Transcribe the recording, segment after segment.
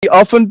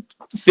often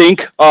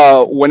think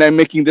when I'm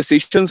making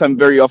decisions, I'm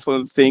very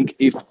often think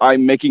if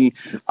I'm making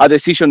a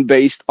decision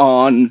based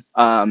on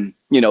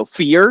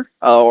fear,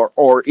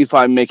 or if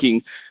I'm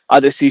making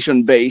a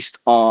decision based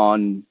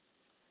on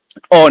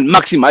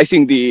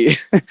maximizing the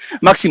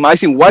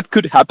maximizing what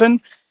could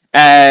happen.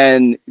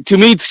 And to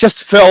me, it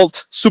just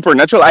felt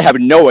supernatural. I have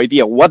no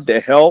idea what the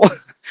hell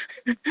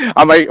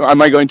am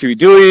I going to be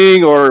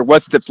doing, or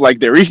what's the like.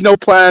 There is no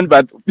plan,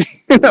 but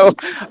you know,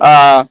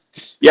 uh,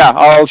 yeah,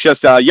 I'll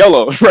just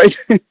YOLO, right?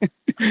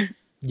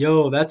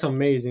 Yo, that's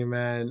amazing,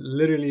 man.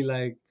 Literally,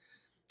 like,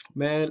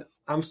 man,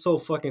 I'm so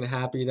fucking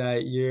happy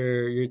that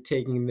you're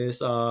taking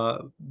this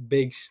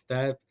big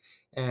step,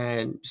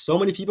 and so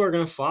many people are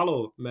gonna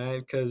follow, man.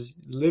 Because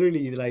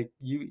literally, like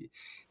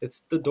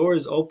it's the door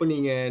is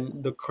opening,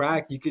 and the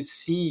crack. You could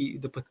see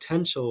the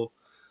potential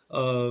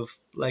of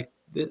like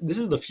this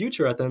is the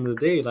future at the end of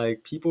the day.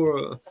 Like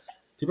people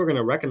are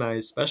gonna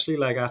recognize, especially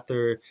like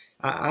after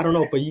I don't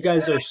know, but you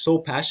guys are so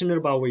passionate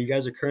about what you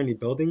guys are currently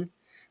building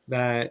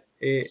that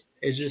it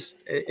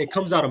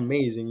comes out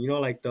amazing. You know,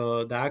 like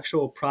the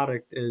actual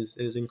product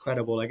is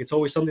incredible. Like it's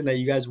always something that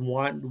you guys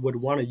would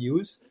want to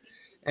use,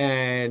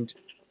 and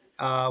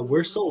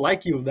we're so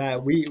like you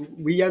that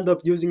we end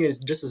up using it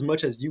just as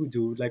much as you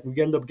do. Like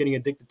we end up getting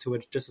addicted to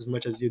it just as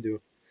much as you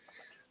do.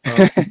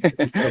 It's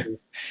incredible.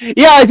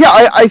 Yeah.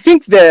 I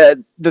think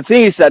the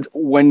thing is that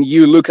when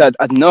you look at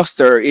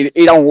nostr,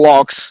 it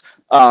unlocks,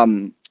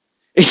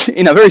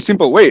 in a very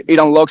simple way, it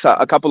unlocks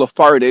a couple of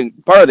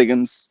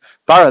paradigms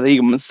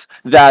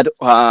that,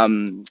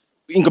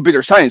 in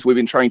computer science, we've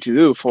been trying to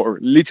do for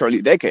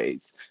literally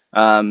decades.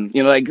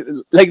 Like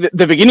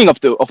the beginning of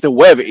the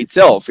web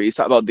itself is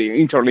about the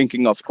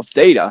interlinking of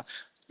data.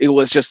 It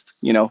was just,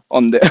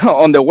 on the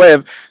on the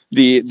web,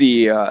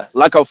 the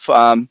lack of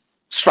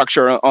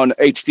structure on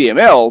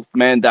HTML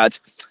meant that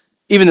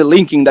even the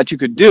linking that you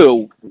could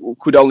do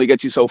could only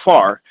get you so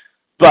far.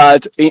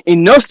 But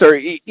in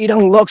Nostr, it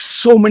unlocks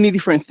so many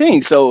different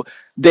things. So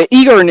the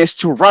eagerness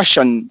to rush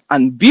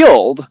and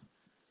build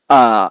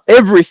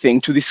everything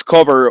to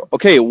discover,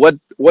 okay, what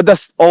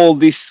does all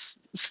this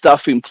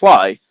stuff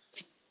imply?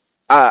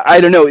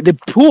 I don't know. The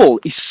pull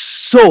is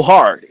so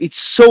hard. It's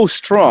so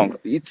strong.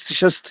 It's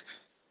just,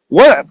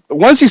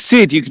 once you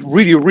see it, you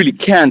really, really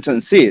can't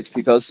unsee it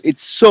because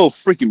it's so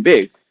freaking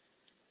big.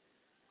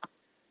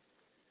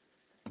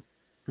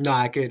 No,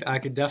 I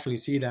could definitely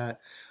see that.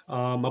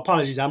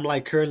 Apologies, I'm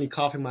like currently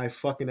coughing my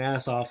fucking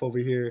ass off over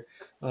here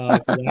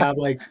because I have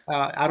like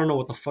I don't know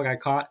what the fuck I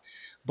caught,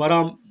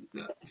 but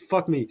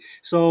fuck me.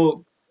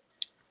 So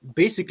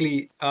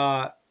basically,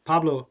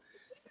 Pablo,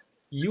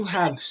 you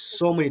have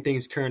so many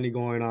things currently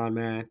going on,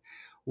 man.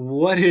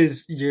 What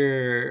is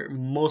your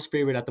most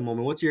favorite at the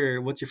moment? What's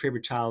your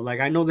favorite child? Like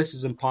I know this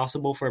is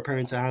impossible for a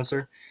parent to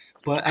answer,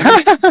 but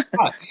I give it a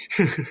shot.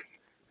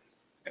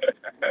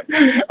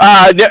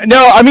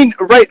 No, I mean,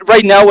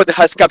 right now, what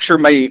has captured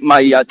my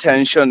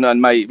attention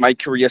and my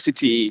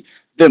curiosity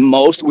the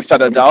most,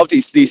 without a doubt,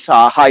 is this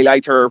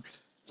highlighter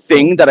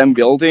thing that I'm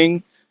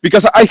building,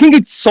 because I think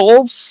it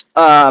solves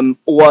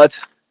what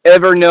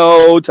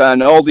Evernote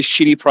and all these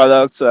shitty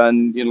products,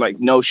 and like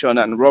Notion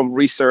and Rome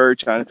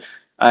Research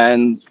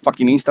and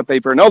fucking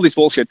Instapaper and all this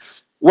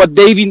bullshit, what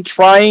they've been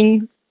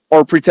trying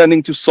or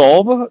pretending to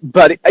solve.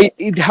 But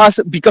it has,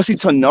 because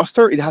it's on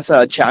Nostr, it has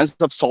a chance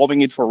of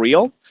solving it for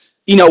real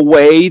in a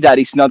way that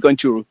is not going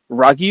to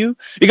rug you.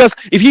 Because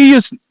if you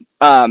use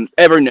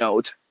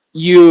Evernote,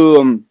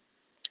 you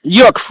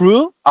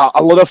accrue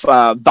a lot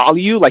of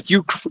value. Like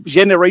you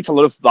generate a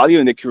lot of value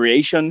in the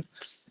curation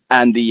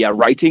and the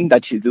writing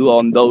that you do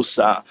on those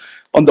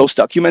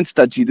documents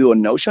that you do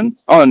on Notion,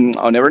 on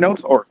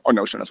Evernote, or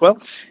Notion as well.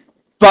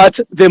 But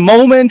the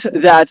moment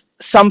that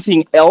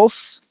something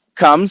else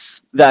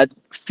comes that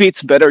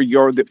fits better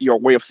your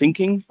way of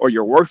thinking or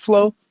your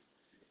workflow,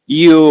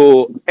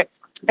 you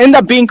end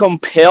up being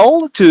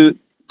compelled to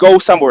go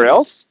somewhere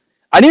else.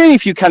 And even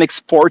if you can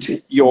export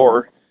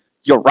your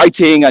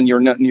writing and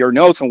your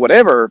notes and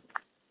whatever,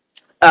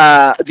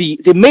 the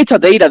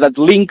metadata that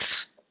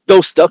links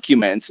those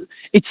documents,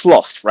 it's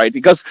lost, right?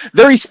 Because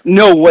there is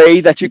no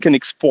way that you can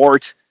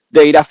export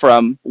data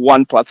from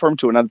one platform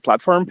to another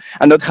platform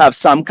and not have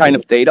some kind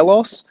of data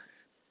loss.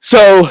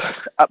 So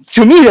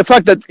to me, the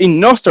fact that in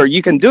Nostr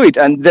you can do it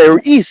and there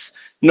is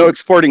no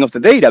exporting of the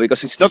data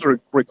because it's not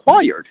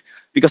required,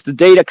 because the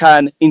data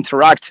can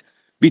interact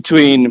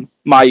between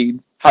my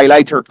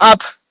highlighter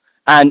app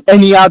and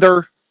any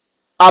other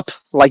app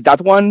like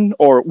that one,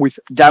 or with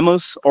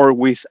Damos, or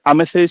with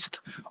Amethyst,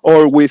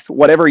 or with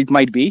whatever it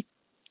might be,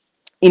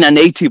 in a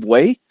native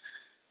way.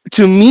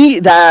 To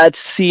me, that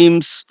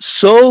seems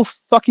so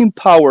fucking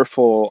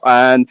powerful.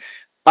 And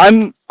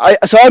I've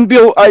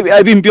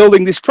been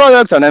building this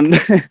product, and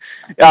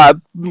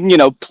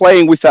I'm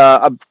playing with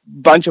a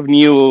bunch of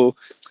new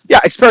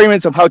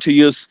experiments of how to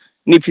use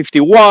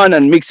NIP51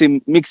 and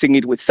mixing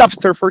it with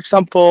Subster, for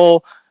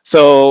example.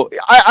 So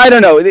I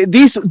don't know.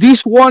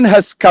 This one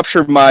has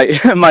captured my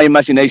my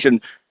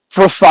imagination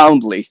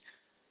profoundly.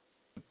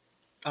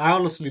 I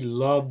honestly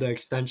love the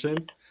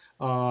extension.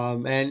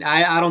 And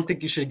I don't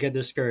think you should get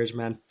discouraged,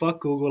 man.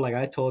 Fuck Google, like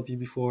I told you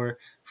before.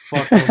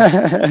 Fuck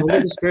them. Don't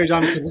get discouraged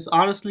on it because it's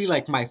honestly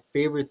like my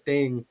favorite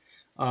thing.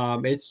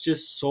 It's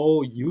just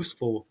so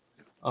useful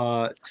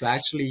to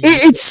actually use It's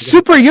it against.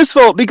 super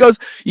useful because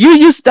you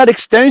use that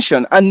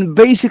extension, and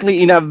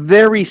basically in a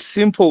very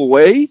simple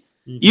way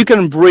you Mhm.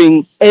 can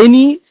bring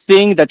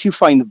anything that you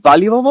find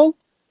valuable,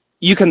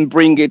 you can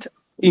bring it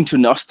into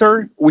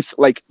nostr with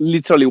like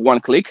literally one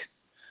click,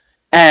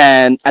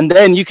 and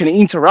then you can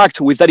interact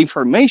with that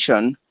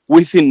information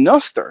within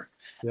nostr.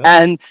 Yep.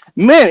 And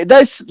man,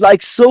 that's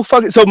like so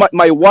fucking. So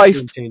my wife,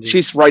 Game changing.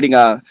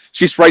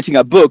 she's writing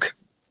a book,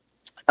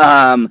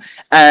 um,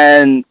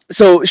 and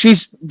so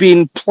she's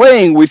been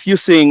playing with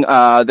using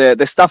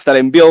the stuff that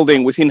I'm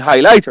building within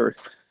Highlighter,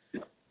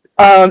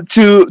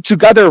 to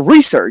gather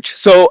research.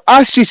 So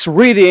as she's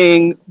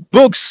reading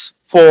books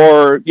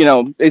for,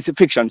 it's a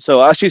fiction.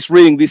 So as she's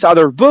reading these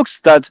other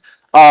books that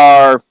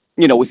are,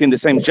 within the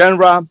same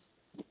genre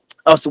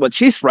as what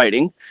she's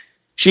writing,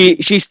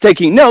 she's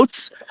taking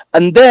notes,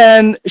 and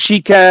then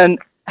she can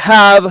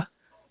have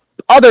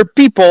other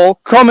people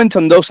comment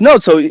on those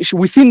notes. So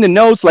within the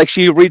notes, like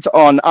she reads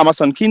on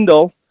Amazon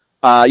Kindle,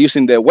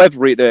 using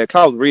the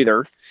cloud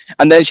reader,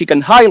 and then she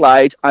can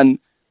highlight and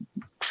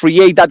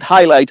create that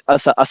highlight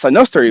as a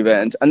nostr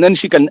event, and then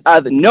she can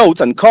add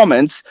notes and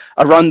comments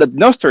around that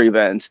nostr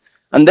event.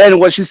 And then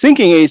what she's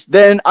thinking is,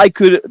 then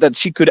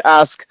she could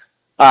ask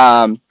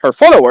her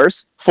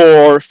followers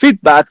for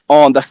feedback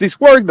on, does this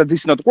work, does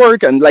this not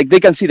work, and like they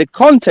can see the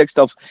context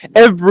of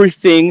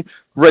everything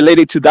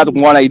related to that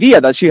one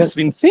idea that she has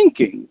been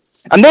thinking.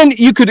 And then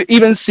you could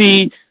even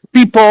see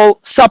people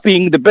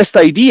sapping the best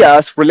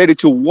ideas related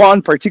to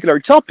one particular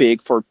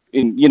topic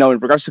in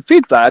regards to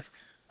feedback,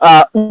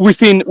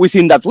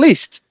 within that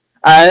list.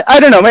 I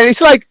don't know, man.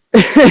 It's like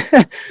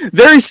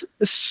there is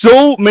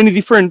so many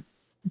different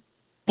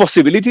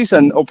possibilities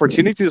and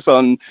opportunities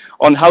on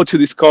how to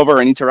discover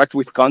and interact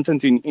with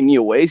content in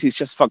new ways. It's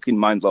just fucking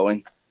mind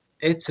blowing.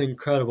 It's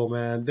incredible,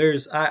 man.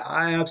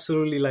 I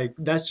absolutely like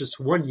that's just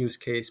one use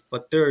case,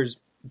 but there's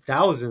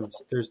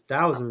thousands. There's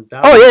thousands,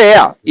 Oh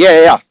thousands.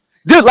 yeah.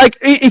 Dude, like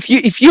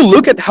if you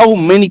look at how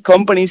many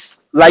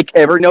companies like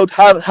Evernote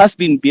have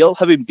been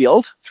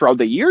built throughout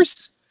the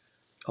years,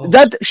 Oh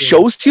that shit.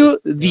 shows you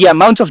the Yeah.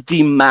 amount of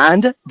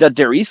demand that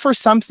there is for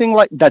something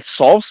like that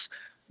solves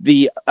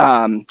the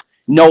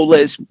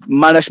knowledge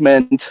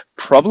management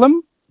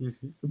problem. Hmm.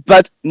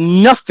 But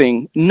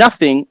nothing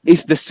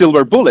is the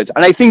silver bullet,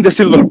 and I think the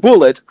silver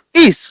bullet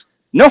is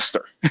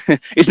nostr.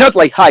 It's not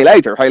like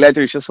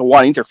highlighter is just a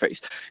one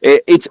interface.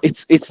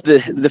 It's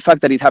the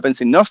fact that it happens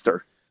in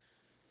nostr.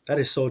 That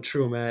is so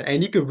true, man.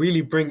 And you could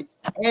really bring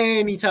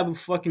any type of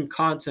fucking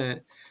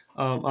content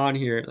on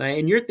here. Like,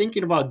 and you're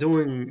thinking about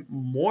doing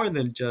more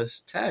than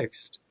just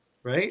text,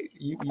 right?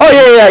 You Oh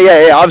can.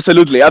 yeah,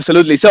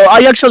 absolutely. So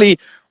I actually,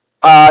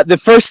 the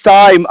first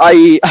time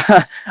I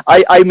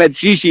met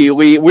Gigi,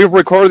 we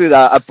recorded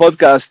a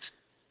podcast,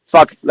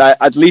 fuck, like,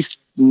 at least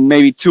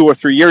maybe 2 or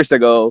 3 years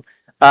ago,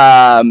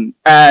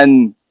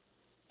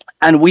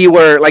 and we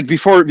were like,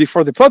 before the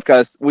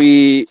podcast,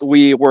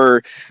 we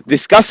were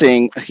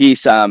discussing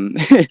his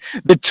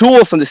the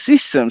tools and the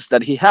systems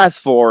that he has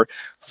for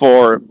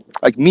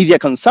like media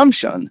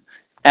consumption.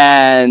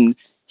 And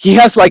he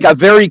has like a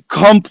very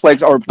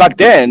complex, or back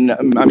then,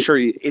 I'm sure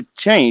it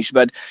changed,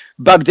 but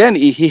back then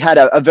he had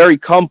a very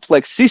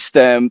complex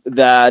system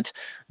that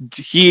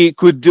he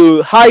could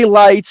do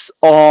highlights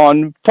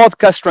on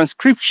podcast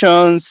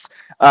transcriptions,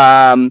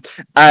 and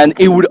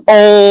it would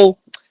all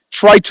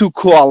try to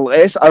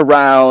coalesce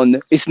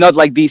around. It's not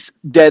like this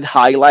dead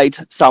highlight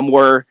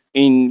somewhere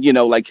in,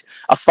 like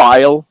a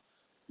file,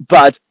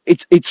 but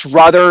it's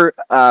rather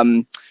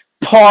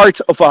part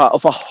of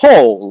a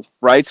whole,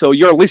 right? So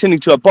you're listening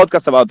to a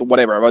podcast about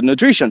whatever, about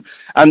nutrition,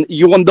 and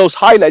you want those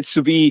highlights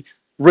to be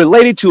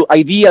related to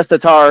ideas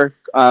that are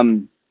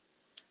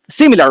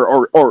similar,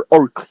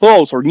 or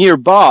close or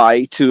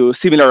nearby to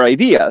similar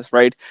ideas,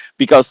 right?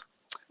 Because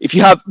if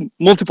you have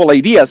multiple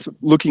ideas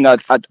looking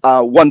at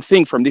one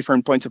thing from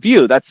different points of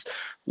view, that's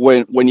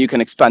when you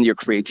can expand your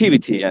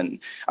creativity and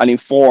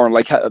inform,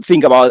 like,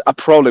 think about a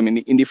problem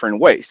in different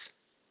ways.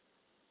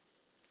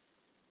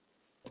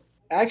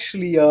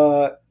 Actually,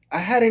 I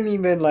hadn't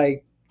even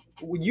like.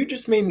 You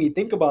just made me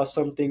think about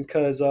something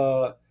because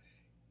I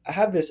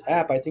have this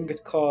app. I think it's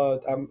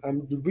called.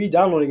 I'm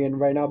re-downloading it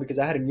right now because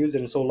I hadn't used it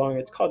in so long.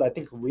 It's called, I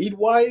think,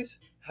 Readwise.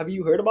 Have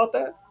you heard about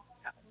that?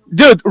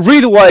 Dude,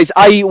 Readwise,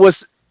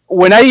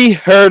 when I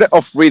heard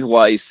of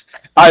Readwise,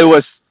 I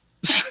was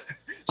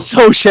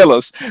so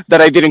jealous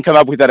that I didn't come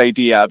up with that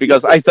idea,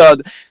 because I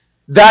thought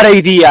that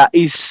idea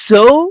is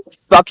so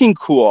fucking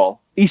cool.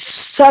 It's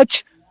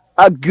such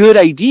a good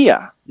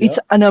idea. It's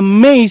Yep. an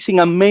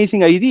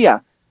amazing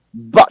idea.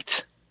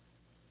 But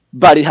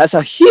it has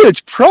a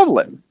huge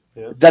problem,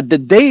 Yep. that the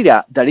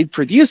data that it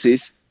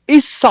produces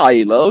is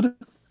siloed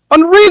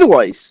on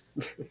Readwise.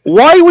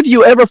 Why would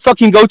you ever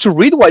fucking go to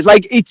Readwise?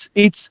 Like, it's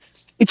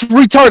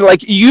retarded.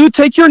 Like, you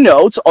take your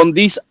notes on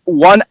this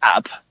one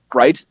app,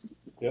 right?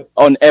 Yep.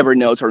 on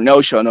Evernote or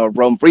Notion or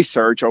Rome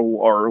Research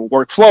or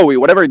Workflowy,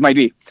 whatever it might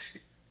be.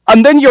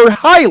 And then your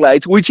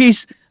highlights, which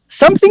is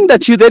something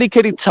that you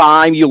dedicated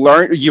time, you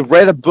learned, you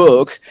read a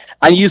book,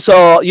 and you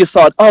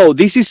thought, oh,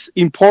 this is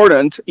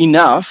important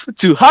enough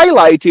to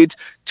highlight it,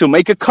 to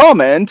make a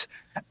comment,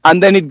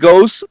 and then it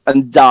goes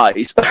and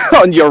dies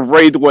on your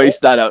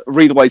Readwise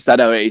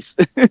database.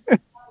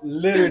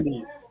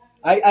 Literally.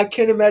 I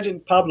can't imagine,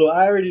 Pablo.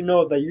 I already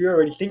know that you're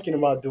already thinking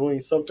about doing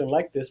something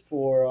like this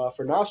for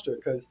Nostr,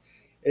 because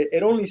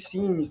it only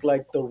seems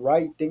like the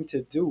right thing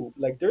to do.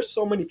 Like, there's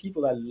so many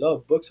people that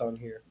love books on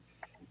here,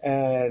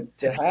 and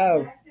to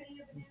have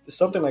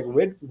something like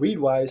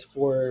Readwise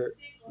for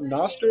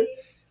Nostr,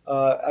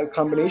 a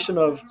combination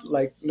of,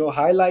 like,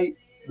 highlight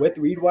with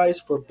Readwise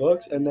for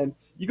books, and then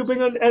you could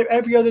bring on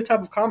every other type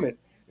of content.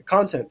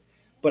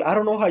 But I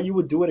don't know how you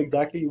would do it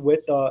exactly with.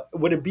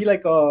 Would it be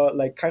like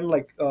kind of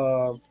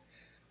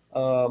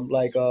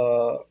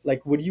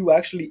like would you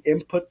actually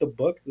input the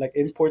book, like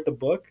import the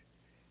book,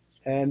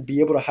 and be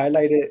able to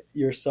highlight it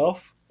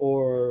yourself,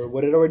 or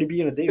would it already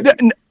be in a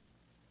database?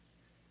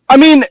 I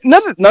mean,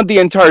 not the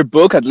entire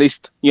book. At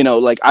least,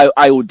 like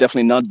I would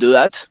definitely not do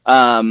that.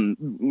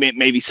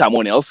 Maybe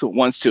someone else who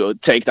wants to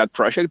take that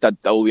project. That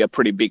will be a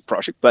pretty big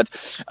project.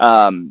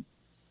 Um,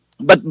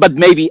 but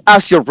maybe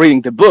as you're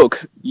reading the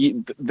book,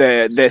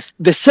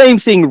 the same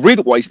thing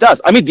Readwise does.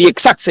 I mean, the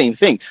exact same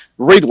thing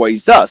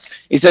Readwise does.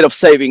 Instead of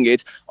saving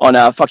it on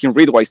a fucking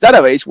Readwise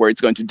database where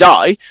it's going to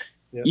die,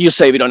 Yeah. you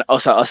save it on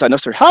as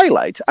another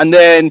highlight, and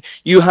then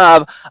you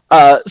have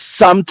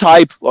some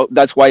type. Well,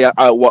 that's why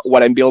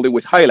what I'm building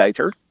with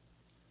highlighter,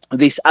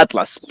 this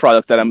Atlas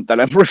product that I'm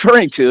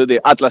referring to, the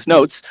Atlas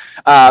Notes,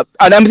 and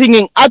I'm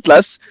thinking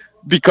Atlas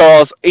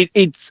because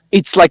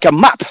it's like a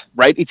map,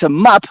 right? It's a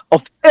map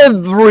of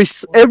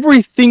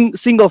everything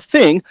single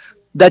thing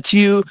that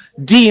you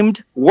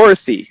deemed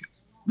worthy,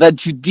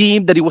 that you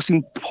deemed that it was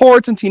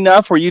important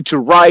enough for you to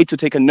write, to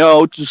take a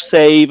note, to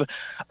save,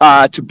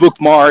 to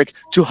bookmark,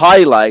 to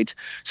highlight.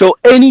 So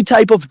any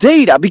type of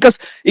data, because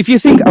if you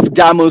think of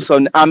Damus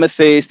on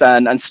Amethyst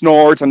and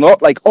Snort and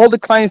all the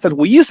clients that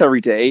we use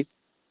every day,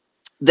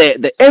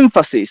 the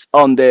emphasis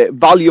on the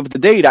value of the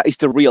data is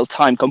the real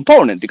time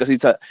component, because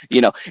it's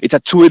a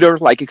Twitter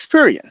like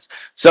experience.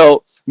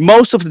 So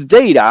most of the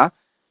data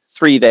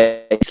 3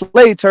 days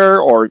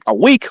later or a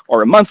week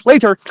or a month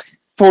later,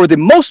 for the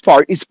most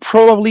part, is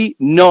probably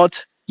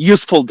not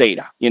useful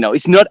data.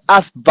 It's not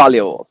as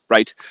valuable,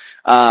 right?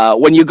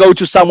 When you go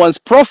to someone's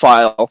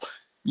profile,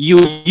 you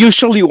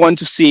usually want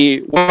to see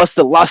what was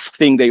the last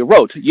thing they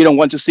wrote. You don't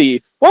want to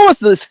see what was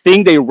the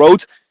thing they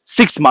wrote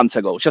 6 months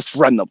ago, just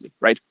randomly,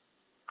 right?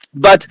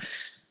 But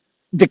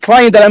the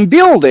client that I'm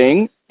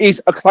building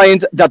is a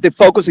client that the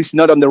focus is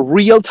not on the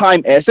real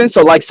time essence.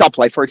 So, like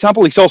Supply, for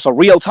example, is also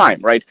real time,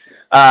 right?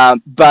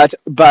 But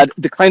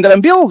the client that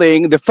I'm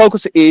building, the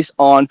focus is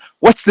on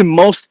what's the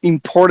most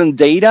important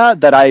data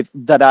that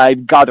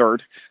I've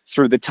gathered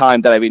through the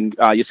time that I've been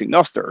using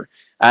Nostr,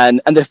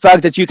 and the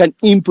fact that you can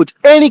input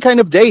any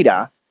kind of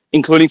data,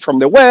 including from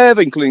the web,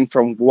 including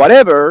from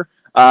whatever.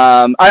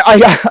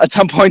 I at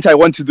some point I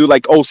want to do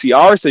like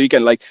OCR, so you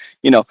can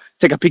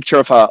take a picture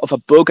of a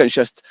book and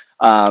just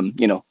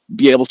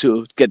be able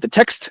to get the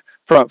text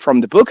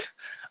from the book.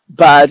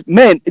 But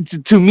man,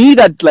 to me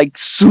that like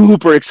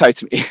super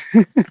excites me.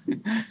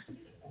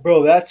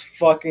 Bro, that's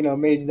fucking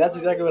amazing. That's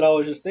exactly what I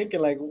was just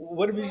thinking. Like,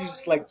 what if you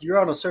just, like, you're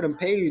on a certain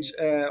page,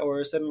 or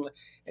a certain,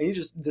 and you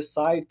just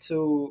decide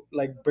to,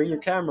 like, bring your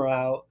camera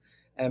out,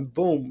 and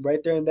boom,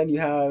 right there, and then you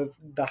have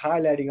the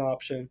highlighting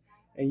option,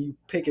 and you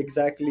pick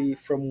exactly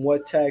from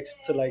what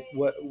text to, like,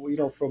 what,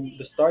 from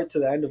the start to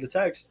the end of the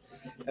text,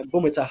 and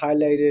boom, it's a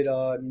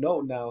highlighted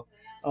note now.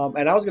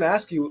 And I was gonna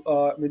ask you,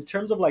 in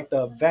terms of, like,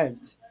 the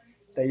event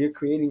that you're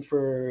creating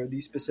for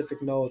these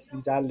specific notes,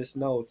 these Atlas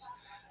notes,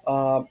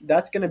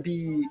 that's going to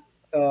be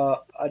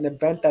an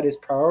event that is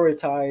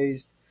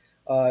prioritized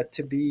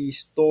to be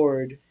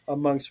stored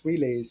amongst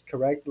relays,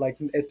 correct? Like,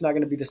 it's not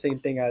going to be the same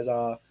thing as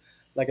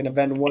like an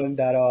event one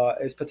that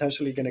is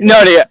potentially going to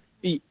No, get.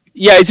 yeah,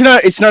 yeah.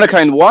 It's not a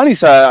kind one.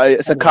 It's a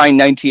Okay. kind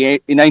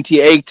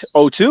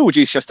 9802, which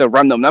is just a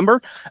random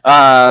number.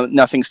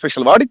 Nothing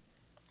special about it.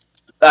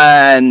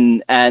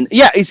 And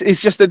yeah,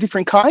 it's just a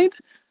different kind,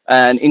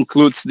 and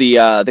includes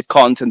the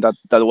content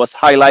that was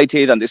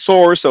highlighted and the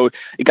source. So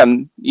it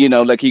can,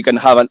 like, you can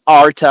have an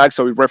R tag,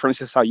 so it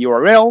references a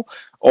URL,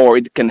 or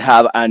it can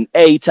have an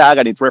A tag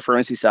and it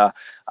references a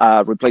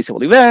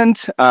replaceable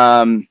event.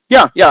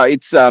 Yeah,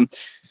 it's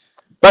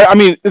but I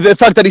mean, the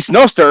fact that it's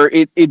Nostr,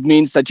 it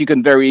means that you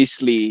can very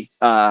easily,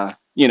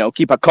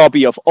 keep a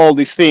copy of all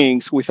these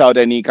things without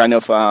any kind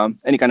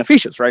of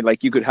issues, right?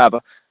 Like, you could have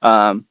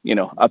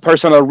a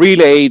personal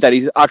relay that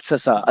acts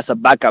as a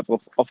backup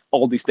of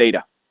all this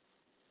data.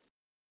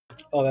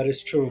 Oh, that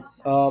is true.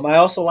 I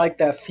also like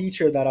that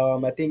feature that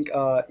I think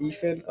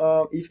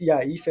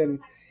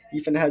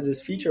Ethan has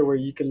this feature where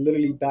you can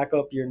literally back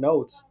up your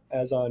notes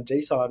as on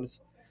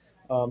JSONs,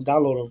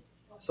 download them.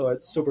 So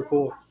it's super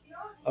cool.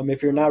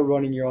 If you're not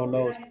running your own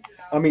node,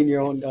 I mean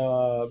your own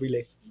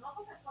relay.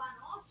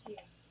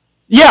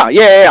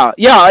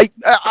 Yeah.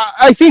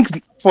 I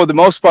think for the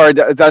most part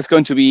that's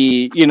going to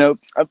be,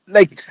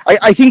 like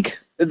I think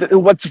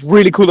what's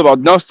really cool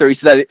about Nostr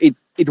is that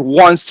it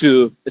wants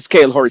to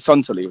scale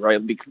horizontally,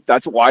 right? Because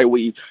that's why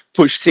we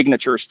push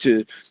signatures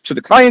to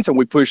the clients, and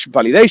we push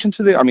validation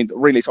to the. I mean,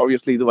 really, it's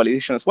obviously the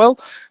validation as well,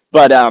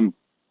 but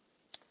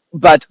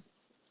but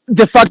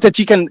the fact that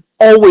you can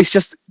always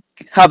just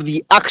have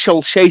the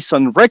actual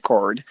JSON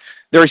record,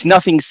 there is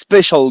nothing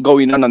special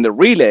going on the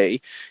relay.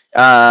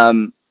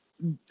 Um,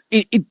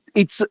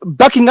 it's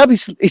backing up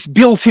is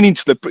built in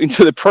into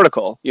the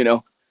protocol.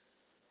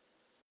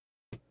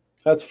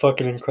 That's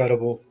fucking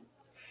incredible.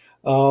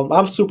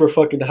 I'm super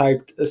fucking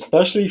hyped,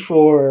 especially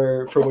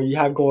for what you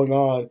have going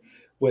on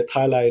with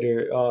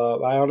Highlighter.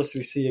 I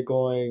honestly see it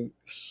going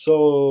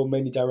so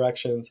many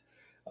directions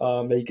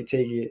that you could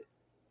take it,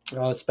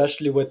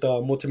 especially with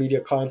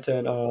multimedia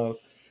content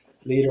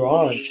later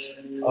on.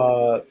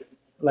 Uh,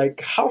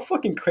 like, how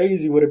fucking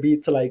crazy would it be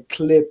to like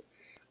clip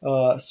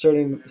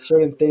certain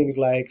things?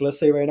 Like, let's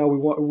say right now we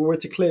were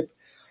to clip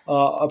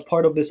a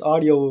part of this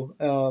audio,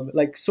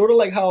 like sort of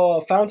like how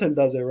Fountain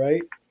does it,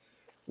 right?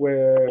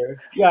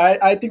 Where yeah,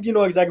 I think you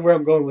know exactly where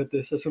I'm going with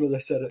this as soon as I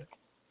said it.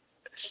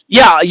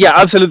 Yeah,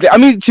 absolutely. I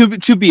mean,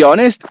 to be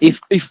honest,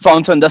 if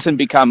Fountain doesn't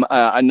become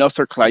a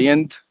Nostr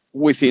client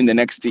within the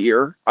next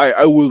year,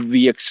 I will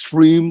be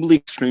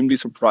extremely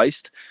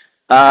surprised.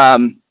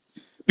 Um,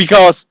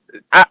 because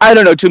I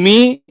don't know. To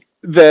me,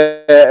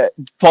 the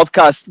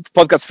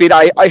podcast feed.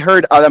 I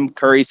heard Adam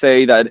Curry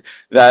say that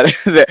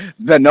the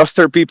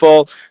Nostr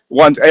people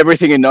want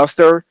everything in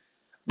Nostr,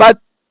 but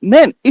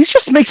man, it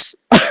just makes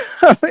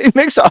it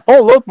makes a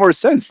whole lot more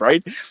sense,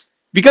 right?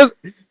 Because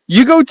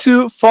you go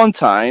to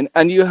Fontaine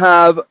and you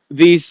have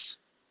this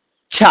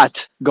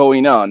chat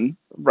going on,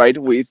 right,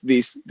 with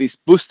these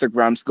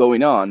boostergrams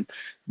going on,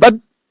 but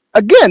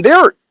again,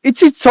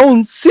 it's its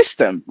own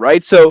system,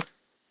 right? So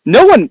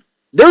no one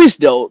there is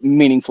no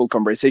meaningful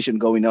conversation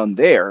going on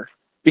there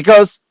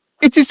because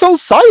it's its own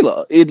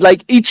silo. It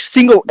like each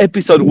single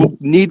episode would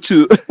need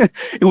to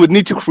it would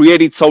need to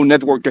create its own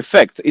network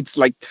effect. It's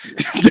like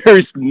there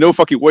is no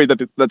fucking way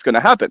that's going to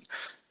happen.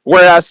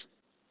 Whereas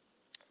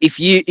if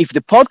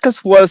the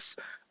podcast was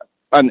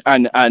and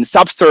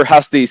Subster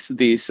has this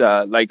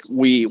like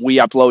we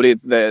uploaded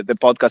the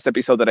podcast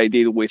episode that I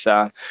did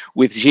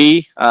with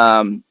G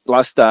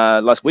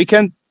last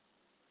weekend.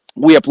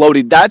 We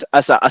uploaded that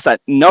as a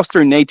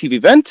Nostr native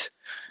event,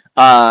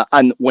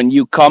 and when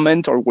you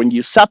comment or when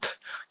you sub,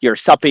 you're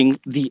supping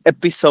the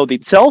episode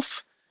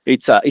itself.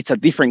 It's a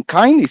different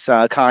kind. It's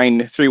a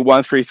kind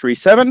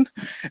 31337.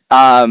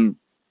 Um,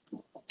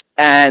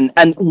 and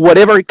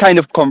whatever kind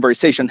of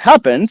conversation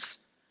happens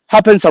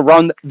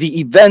around the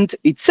event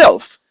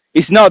itself.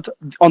 It's not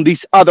on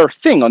this other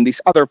thing, on this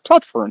other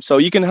platform. So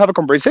you can have a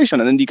conversation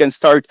and then you can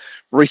start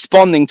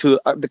responding to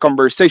the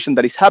conversation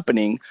that is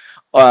happening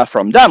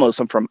from Damos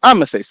and from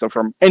Amethyst or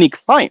from any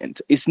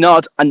client. It's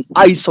not an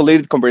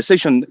isolated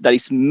conversation that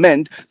is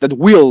meant that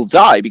will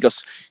die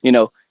because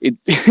it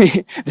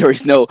there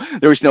is no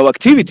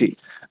activity.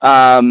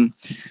 Um,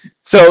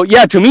 so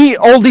yeah, to me,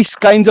 all these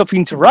kinds of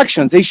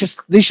interactions they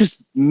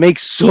just make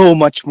so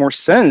much more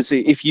sense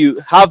if you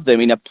have them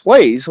in a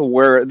place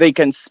where they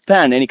can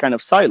span any kind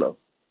of silo.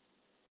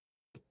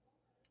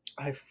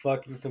 I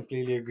fucking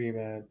completely agree,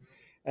 man.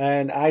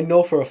 And I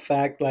know for a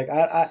fact, like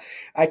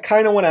I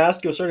kind of want to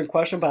ask you a certain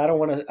question, but I don't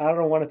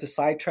want it to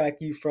sidetrack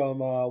you from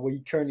what you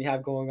currently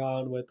have going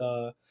on with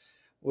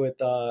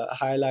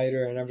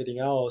highlighter and everything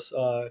else.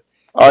 Oh,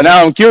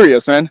 now I'm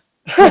curious, man.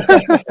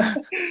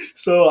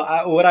 So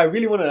what I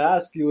really want to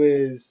ask you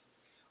is,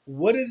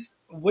 what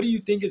do you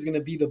think is going to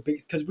be the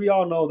biggest? Because we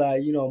all know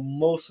that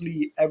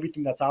mostly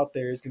everything that's out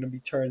there is going to be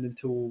turned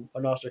into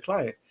a Nostr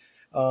client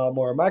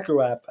or a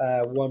micro app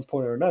at one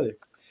point or another.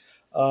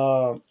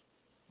 Um,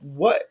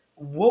 what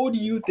would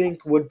you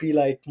think would be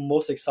like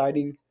most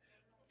exciting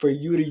for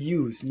you to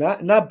use,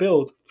 not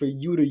build, for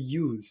you to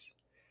use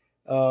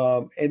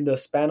in the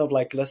span of,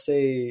 like, let's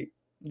say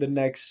the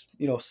next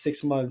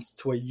 6 months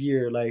to a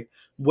year? Like,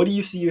 what do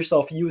you see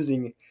yourself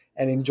using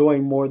and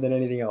enjoying more than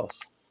anything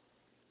else?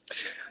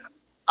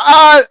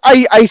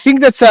 I think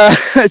that's a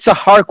it's a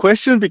hard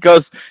question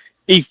because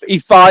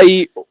if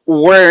I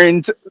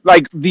weren't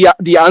like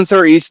the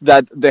answer is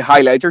that the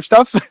highlighter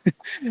stuff,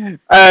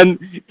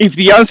 and if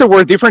the answer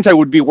were different, I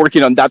would be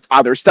working on that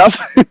other stuff.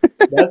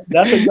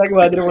 That's exactly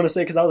what I didn't want to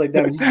say, because I was like,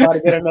 damn, he's about to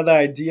get another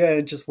idea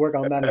and just work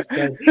on that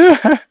instead.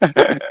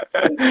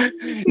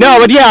 No,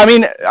 but yeah, I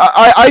mean,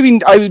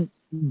 I've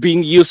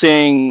been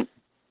using,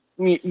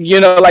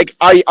 like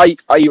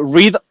I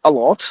read a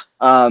lot,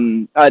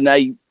 and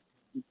I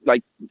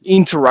like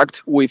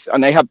interact with,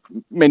 and I have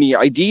many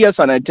ideas,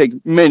 and I take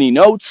many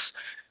notes.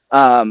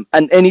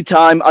 And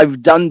anytime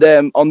I've done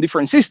them on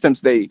different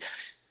systems, they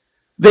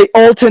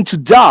all tend to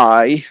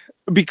die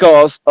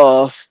because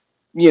of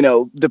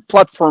the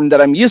platform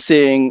that I'm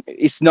using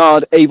is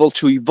not able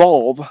to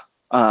evolve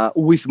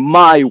with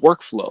my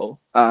workflow.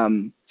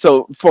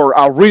 So for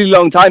a really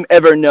long time,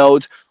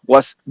 Evernote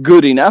was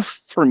good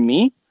enough for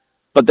me.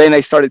 but then I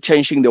started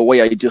changing the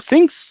way I do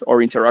things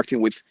or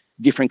interacting with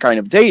different kind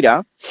of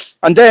data,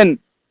 and then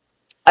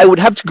I would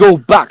have to go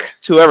back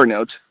to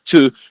Evernote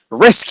to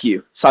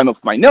rescue some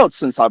of my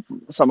notes and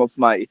some of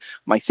my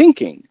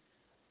thinking.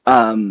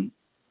 Um,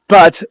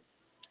 but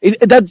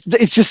that's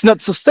it's just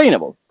not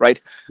sustainable, right?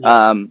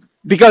 Yeah.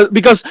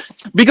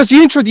 Because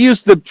you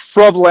introduce the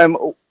problem.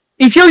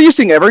 If you're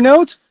using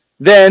Evernote,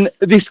 then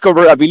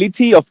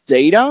discoverability of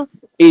data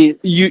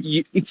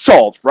it's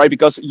solved, right?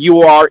 Because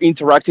you are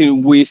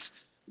interacting with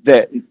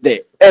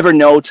the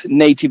Evernote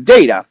native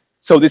data,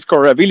 so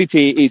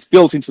discoverability is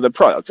built into the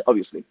product,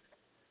 obviously.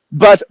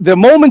 But the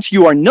moment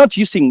you are not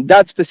using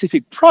that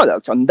specific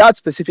product on that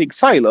specific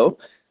silo,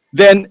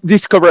 then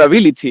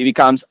discoverability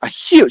becomes a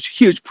huge,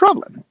 huge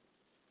problem.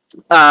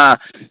 Uh,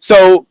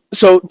 so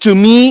to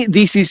me,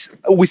 this is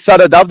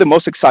without a doubt the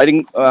most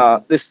exciting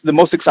the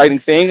most exciting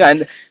thing.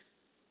 And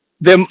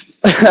the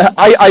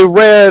I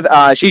read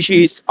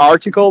Shishi's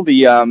article,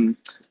 the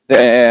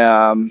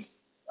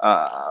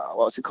what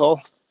was it called?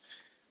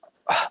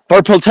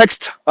 Purple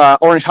text,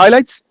 orange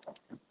highlights,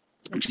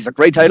 which is a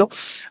great title.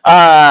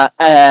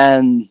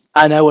 And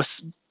I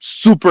was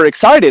super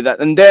excited.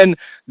 And then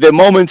the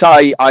moment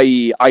I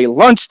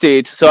launched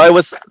it, so I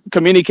was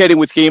communicating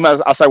with him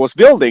as I was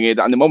building it.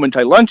 And the moment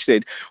I launched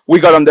it, we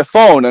got on the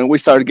phone and we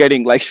started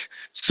getting like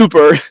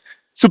super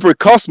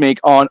cosmic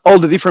on all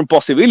the different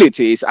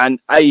possibilities. And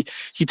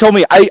he told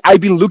me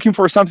I've been looking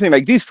for something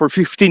like this for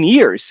 15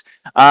 years.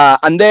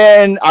 And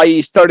then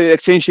I started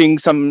exchanging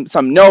some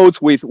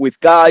notes with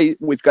Guy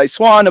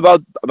Swan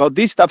about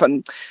this stuff.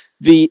 And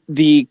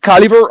the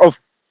caliber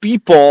of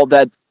people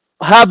that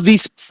have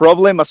this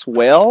problem as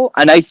well.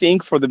 And I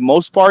think for the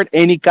most part,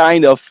 any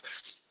kind of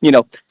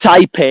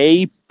type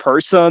A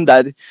person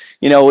that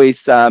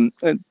is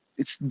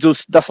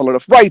does a lot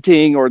of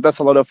writing or does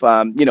a lot of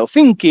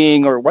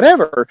thinking or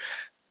whatever.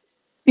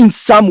 In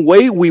some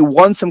way, we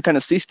want some kind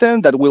of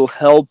system that will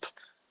help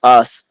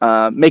us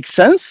make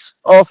sense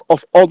of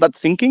all that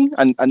thinking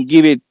and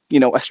give it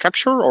a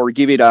structure or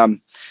give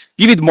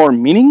it more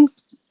meaning.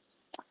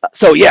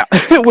 So yeah,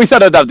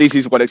 without a doubt, this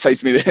is what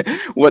excites me.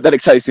 What that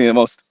excites me the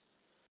most.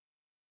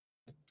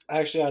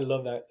 Actually, I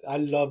love that. I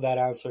love that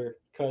answer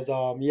because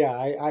yeah,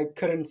 I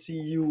couldn't see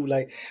you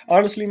like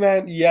honestly,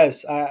 man.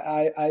 Yes,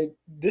 I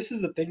this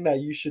is the thing that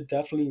you should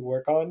definitely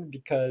work on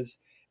because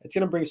it's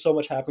gonna bring so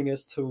much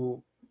happiness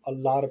to a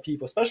lot of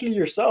people, especially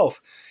yourself.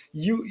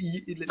 You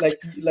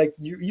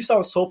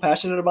sound so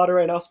passionate about it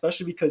right now,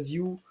 especially because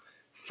you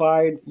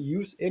find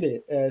use in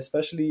it,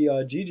 especially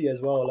Gigi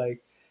as well.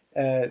 Like,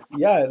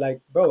 yeah,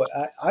 like bro,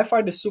 I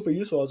find it super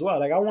useful as well.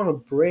 Like, I want to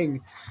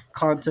bring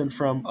content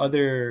from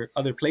other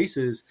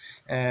places,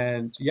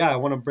 and yeah, I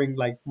want to bring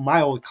like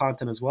my old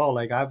content as well.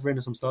 Like, I've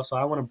written some stuff, so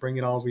I want to bring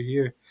it all over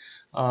here.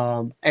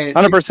 And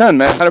 100%,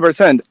 man,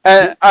 100%.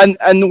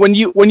 And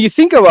when you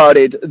think about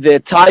it, the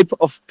type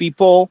of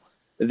people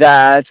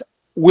that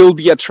will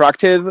be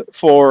attracted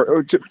for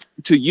or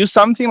to use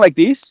something like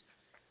this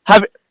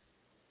have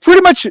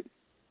pretty much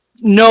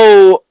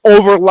no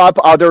overlap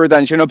other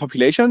than general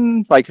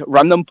population, like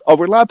random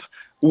overlap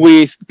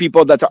with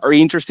people that are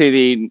interested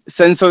in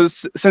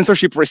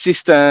censorship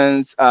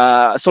resistance,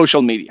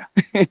 social media.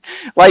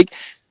 Like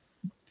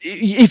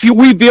if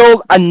we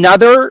build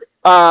another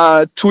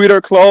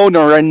Twitter clone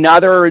or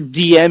another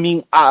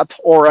DMing app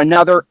or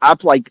another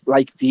app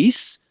like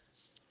this,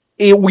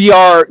 we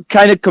are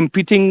kind of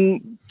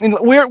competing.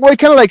 We're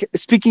kind of like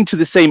speaking to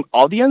the same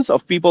audience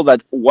of people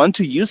that want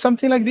to use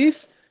something like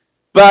this,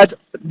 but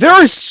there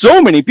are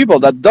so many people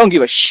that don't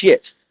give a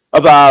shit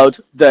about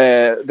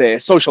the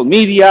social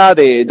media.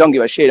 They don't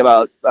give a shit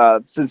about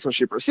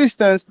censorship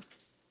resistance,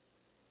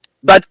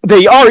 but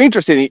they are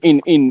interested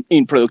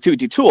in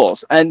productivity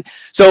tools. And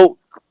so,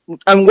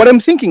 and what I'm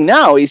thinking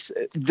now is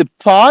the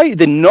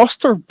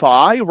nostr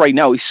pie right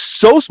now is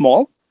so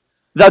small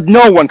that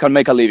no one can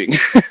make a living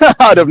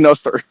out of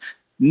nostr.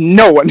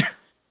 No one.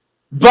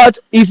 But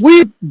if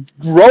we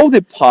grow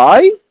the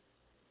pie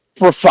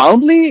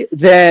profoundly,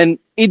 then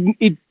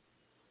it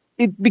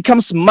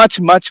becomes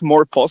much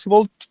more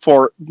possible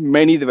for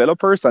many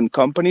developers and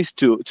companies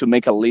to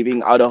make a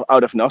living out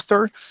of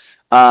nostr.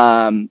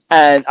 And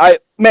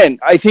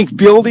I think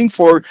building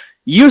for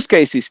use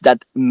cases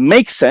that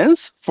make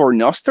sense for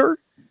nostr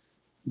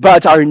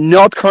but are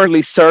not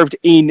currently served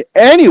in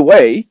any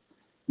way,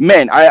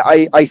 man,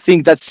 I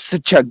think that's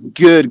such a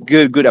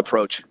good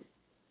approach.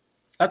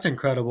 that's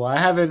incredible. I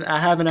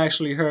haven't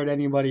actually heard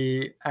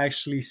anybody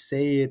actually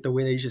say it the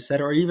way that you just said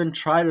it, or even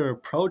try to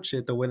approach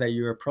it the way that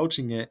you're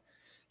approaching it.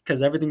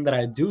 Because everything that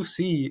I do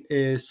see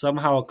is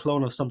somehow a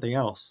clone of something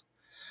else,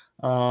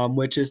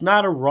 which is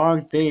not a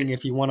wrong thing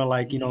if you want to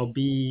like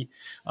be.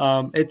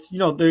 It's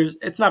there's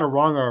it's not a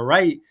wrong or a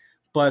right,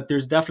 but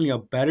there's definitely a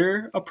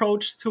better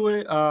approach to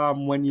it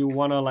when you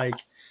want to like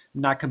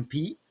not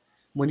compete,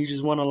 when you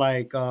just want to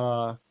like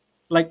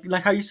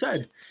how you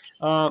said,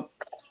 uh,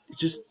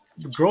 just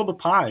grow the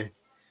pie,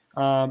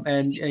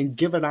 and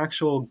give an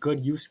actual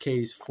good use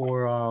case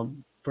for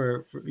to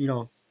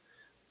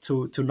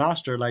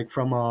Nostr, like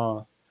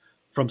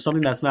from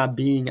something that's not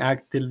being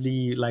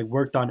actively like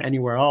worked on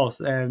anywhere else,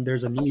 and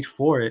there's a need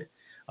for it,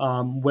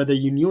 whether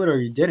you knew it or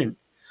you didn't.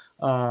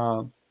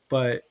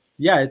 But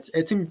yeah,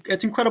 it's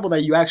incredible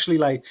that you actually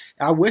like.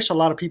 I wish a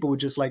lot of people would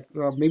just like,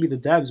 maybe the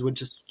devs would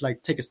just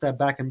like take a step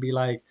back and be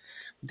like,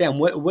 damn,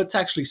 what's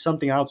actually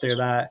something out there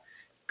that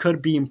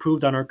could be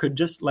improved on, or could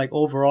just like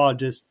overall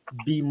just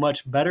be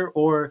much better,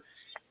 or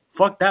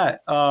fuck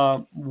that.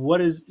 What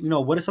is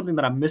something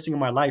that I'm missing in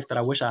my life that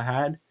I wish I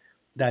had,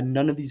 that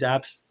none of these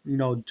apps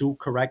do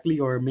correctly,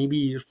 or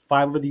maybe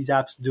five of these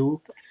apps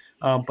do,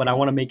 but I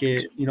want to make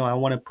it. I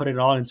want to put it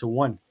all into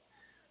one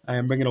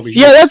and bring it over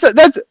Yeah, here.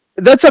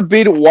 that's a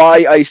bit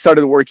why I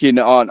started working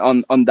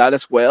on that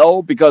as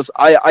well, because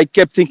I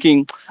kept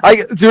thinking,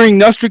 I during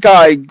Nostrica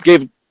I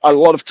gave a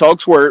lot of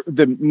talks where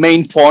the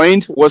main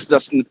point was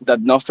that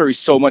Nostr is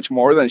so much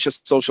more than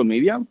just social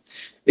media.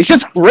 It's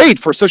just great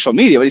for social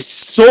media, but it's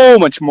so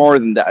much more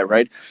than that,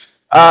 right?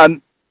 Yeah,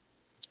 Um,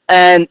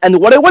 and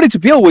what I wanted to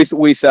build with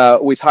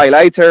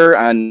highlighter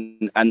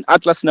and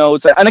Atlas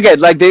nodes, and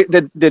again, like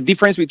the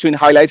difference between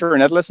highlighter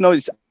and Atlas node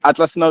is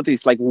Atlas node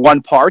is like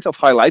one part of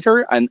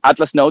highlighter, and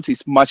Atlas nodes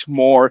is much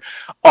more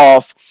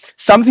of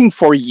something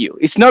for you.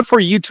 It's not for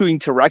you to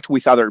interact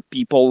with other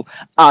people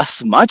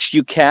as much.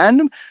 You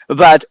can,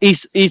 but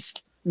is it's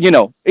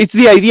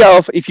the idea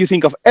of, if you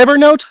think of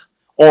Evernote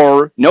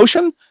or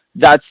Notion,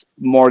 that's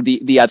more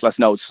the Atlas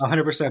nodes.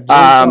 100%.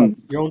 Um,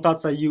 Your own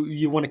thoughts that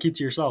you want to keep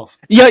to yourself.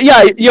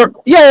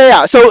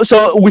 yeah.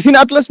 So within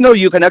Atlas node,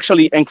 you can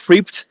actually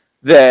encrypt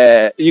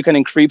the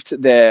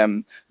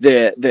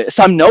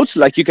some nodes.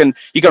 Like you can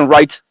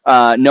write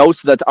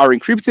nodes that are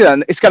encrypted,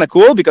 and it's kind of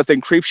cool because the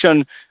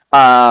encryption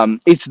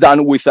is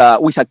done with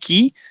a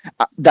key,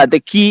 that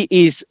the key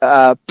is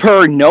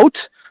per node.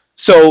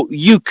 So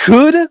you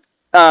could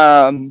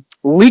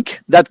leak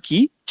that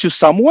key to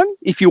someone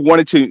if you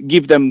wanted to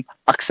give them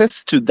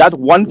access to that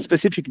one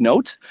specific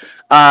node.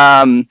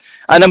 And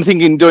I'm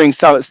thinking doing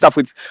stuff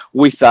with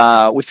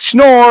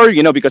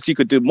Schnorr, because you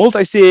could do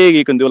multi-sig,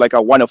 you can do like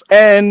a one of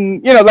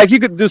n, like you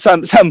could do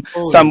some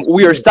Holy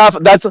weird shit. stuff.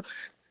 That's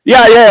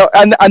yeah,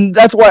 and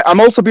that's why I'm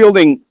also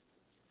building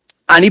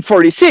an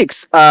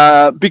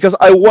IP46, because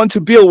I want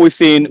to build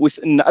within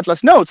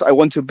Atlas nodes. I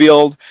want to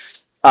build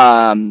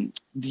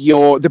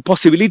the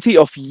possibility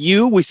of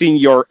you within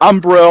your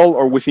umbrel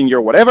or within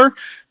your whatever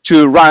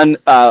to run.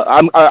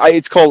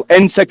 It's called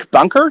NSEC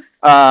Bunker.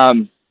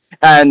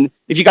 And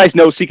if you guys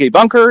know CK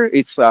Bunker,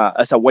 it's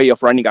as a way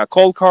of running a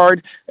cold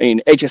card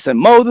in HSM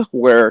mode,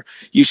 where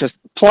you just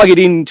plug it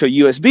into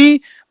USB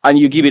and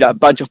you give it a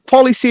bunch of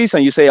policies,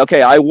 and you say,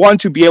 okay, I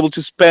want to be able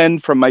to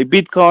spend from my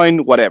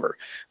Bitcoin, whatever,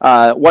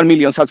 1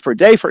 million sats per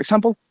day, for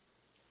example.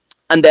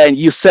 And then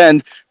you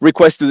send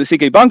requests to the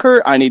CK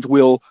Bunker, and it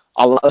will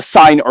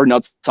sign or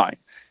not sign.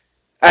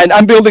 And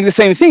I'm building the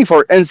same thing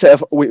for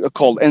NSEC,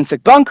 called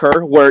NSEC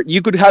Bunker, where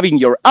you could have in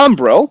your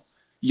umbrel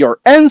your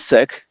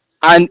NSEC,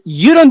 and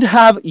you don't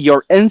have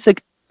your NSEC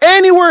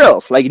anywhere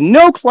else. Like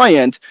no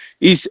client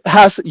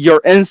has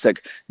your NSEC.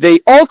 They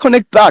all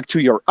connect back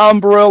to your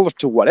umbrel or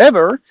to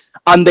whatever,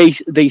 and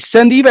they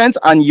send events,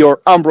 and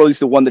your umbrel is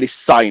the one that is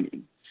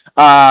signing.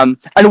 And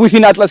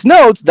within Atlas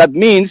nodes, that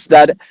means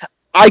that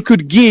I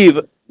could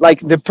give, like,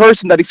 the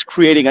person that is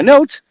creating a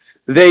node,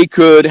 they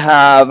could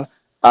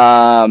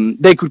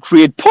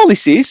create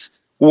policies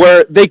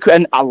where they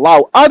can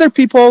allow other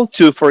people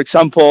to, for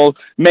example,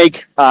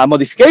 make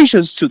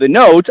modifications to the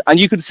node, and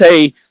you could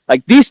say,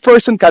 like, this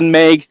person can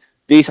make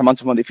these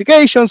amounts of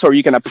modifications, or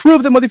you can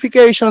approve the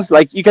modifications.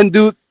 Like, you can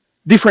do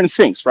different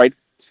things, right?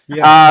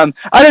 Yeah,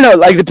 I don't know,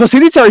 like, the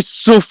possibilities are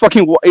so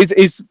fucking.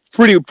 It's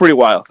pretty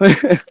wild.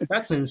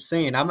 that's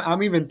insane.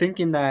 I'm even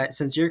thinking that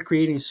since you're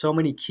creating so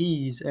many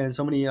keys and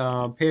so many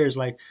pairs,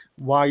 like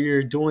while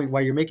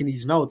you're making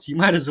these notes, you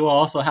might as well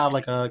also have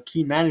like a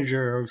key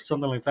manager or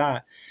something like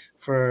that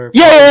for all of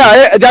these.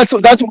 Yeah. That's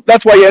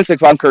why NSEC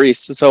Bunker is.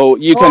 So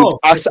you can Oh,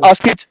 okay,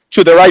 ask it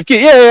to the right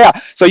key. Yeah.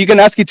 So you can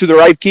ask it to the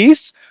right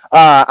keys,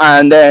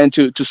 and then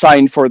to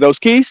sign for those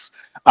keys.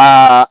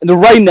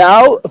 Right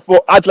now,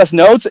 for Atlas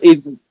nodes,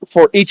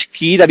 for each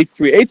key that it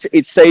creates,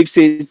 it saves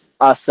it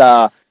as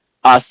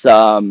as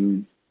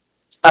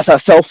a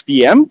self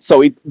DM.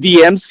 So it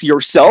DMs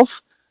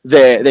yourself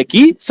the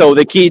key. So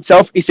the key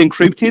itself is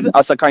encrypted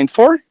as a kind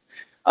 4.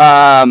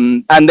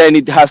 And then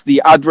it has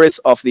the address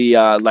of the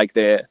like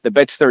the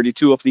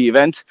bet32 of the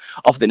event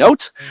of the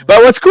node.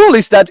 But what's cool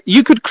is that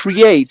you could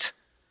create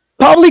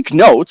public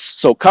nodes,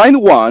 so kind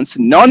ones,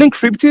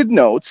 non-encrypted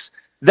nodes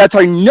that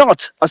are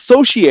not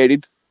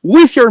associated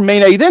with your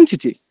main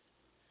identity.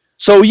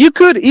 So you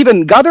could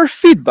even gather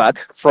feedback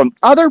from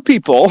other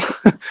people,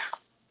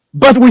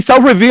 but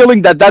without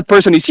revealing that that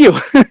person is you.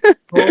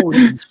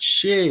 holy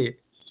shit.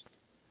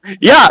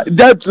 Yeah,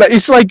 that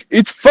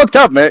it's fucked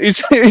up, man.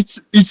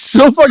 It's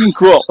so fucking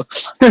cool.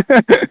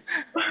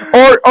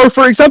 Or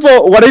for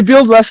example, what I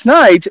built last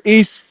night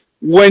is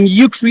when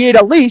you create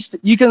a list,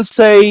 you can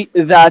say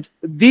that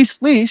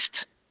this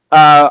list.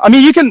 I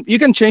mean, you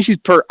can change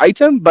it per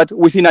item, but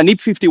within an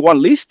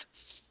IP51 list,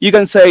 you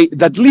can say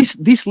that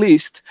this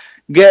list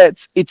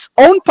gets its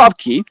own pub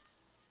key,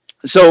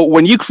 So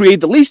when you create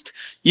the list,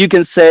 you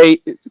can say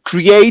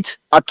create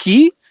a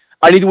key,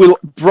 and it will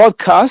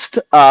broadcast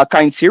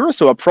kind zero,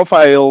 so a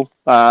profile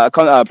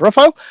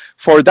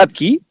for that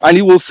key, and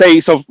it will say.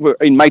 So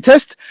in my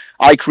test,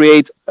 I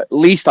create a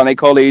list and I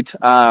call it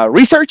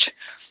research,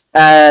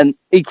 and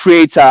it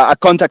creates a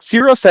contact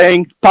zero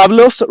saying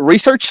Pablo's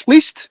research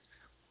list,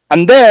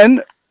 and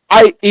then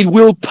I it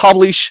will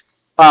publish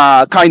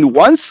kind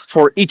once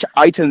for each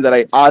item that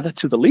I add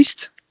to the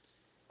list.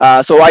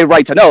 So I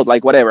write a note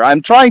like whatever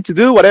I'm trying to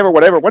do, whatever,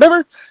 whatever,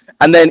 whatever,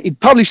 and then it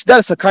published that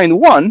as a kind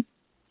one.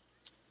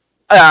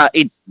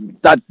 It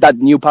that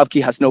new pub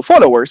key has no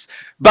followers,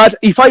 but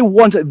if I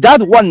want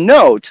that one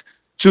note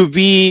to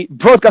be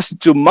broadcasted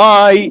to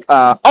my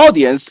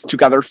audience to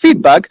gather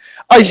feedback,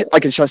 I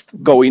can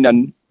just go in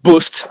and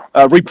repost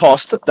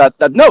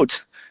that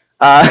note.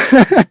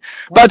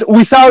 But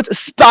without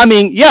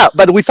spamming, yeah,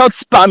 but without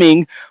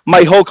spamming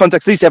my whole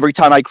context list every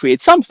time I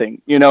create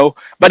something, you know.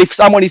 But if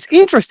someone is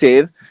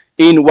interested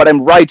in what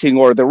I'm writing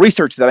or the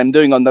research that I'm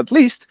doing on that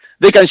list,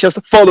 they can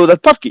just follow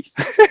that pub key.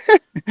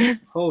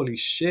 Holy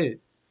shit.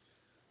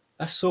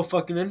 That's so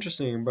fucking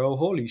interesting, bro.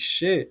 Holy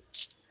shit.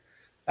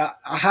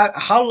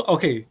 How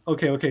okay.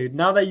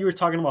 Now that you were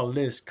talking about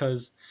lists,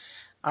 because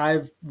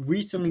I've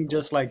recently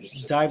just like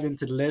dived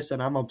into the list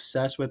and I'm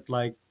obsessed with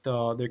like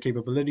their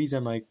capabilities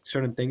and like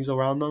certain things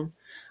around them.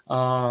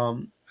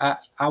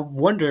 I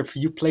wonder if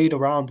you played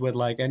around with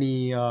like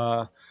any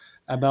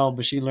ML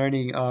machine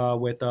learning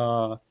with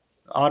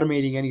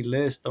automating any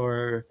list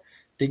or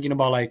thinking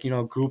about like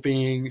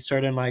grouping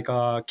certain like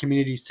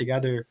communities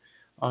together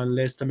on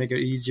lists to make it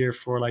easier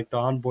for like the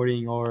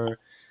onboarding or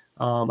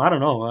I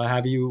don't know.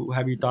 Have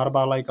you thought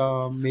about like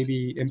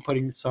maybe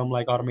inputting some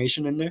like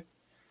automation in there?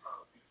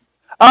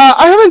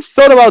 I haven't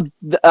thought about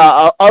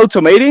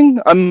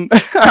automating.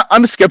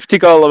 I'm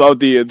skeptical about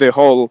the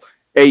whole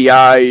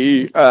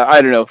AI.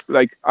 I don't know.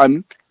 Like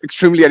I'm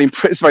extremely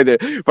unimpressed by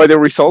the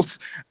results.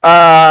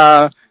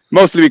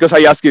 Mostly because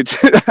I asked it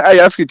I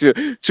asked it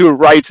to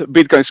write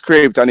Bitcoin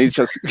script, and it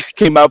just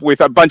came up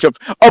with a bunch of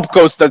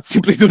opcodes that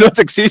simply do not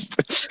exist.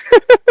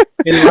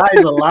 It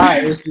lies a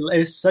lie.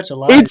 It's such a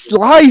lie. It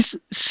lies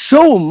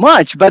so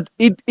much, but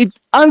it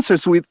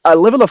answers with a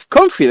level of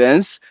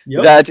confidence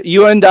Yep. that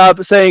you end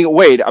up saying,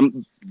 "Wait,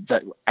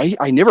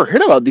 I never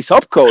heard about this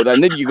opcode,"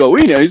 and then you go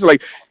in and it's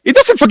like, "It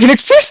doesn't fucking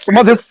exist,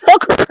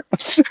 motherfucker!"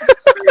 It's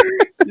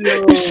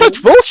Yo,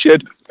 such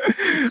bullshit. the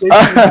same thing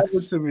Uh,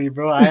 happened to me,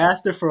 bro. I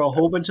asked it for a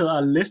whole bunch of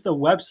a list of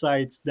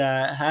websites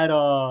that had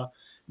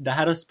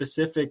a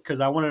specific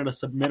because I wanted to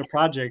submit a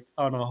project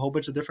on a whole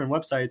bunch of different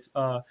websites.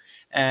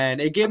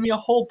 And it gave me a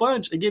whole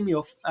bunch. It gave me.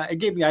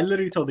 I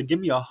literally told it give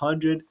me a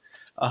hundred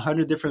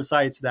different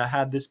sites that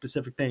had this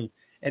specific thing,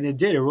 and it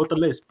did. It wrote the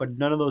list, but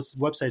none of those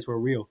websites were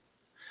real,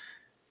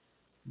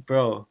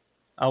 bro.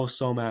 I was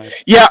so mad.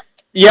 yeah,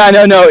 yeah,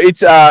 no,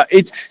 it's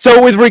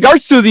so with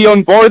regards to the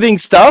onboarding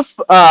stuff.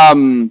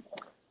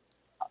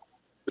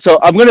 So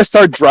I'm gonna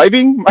start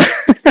driving.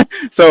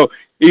 So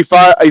if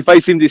I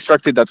seem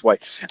distracted, that's why.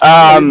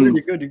 No, you're good. Um,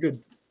 You're good. You're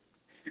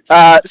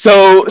good.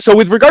 so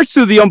with regards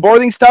to the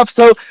onboarding stuff,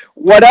 so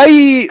what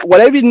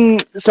I've been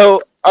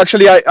so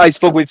actually I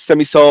spoke with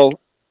Semisol.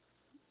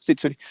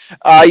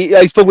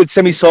 I spoke with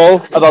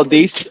Semisol about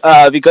this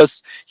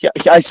because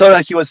I saw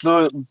that he was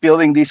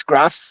building these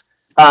graphs,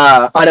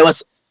 and I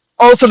was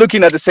also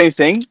looking at the same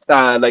thing,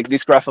 like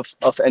this graph of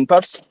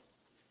npubs,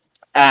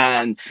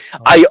 and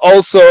I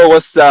also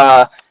was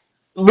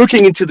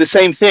looking into the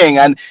same thing,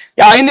 and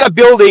yeah, I ended up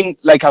building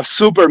like a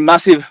super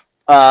massive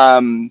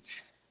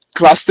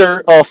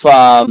cluster of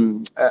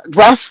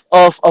graph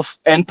of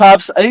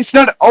npubs, and it's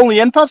not only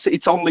npubs;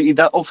 it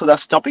also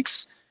does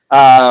topics,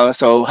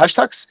 so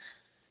hashtags,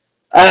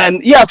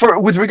 and yeah, for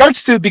with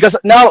regards to because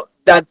now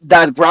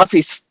that graph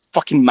is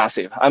fucking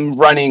massive. I'm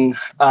running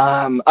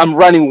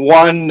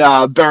one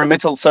bare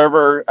metal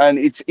server, and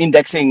it's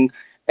indexing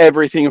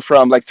everything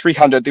from like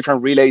 300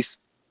 different relays,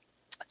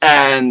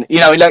 and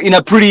in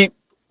a pretty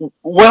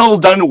well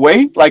done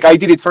way. Like I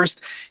did it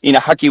first in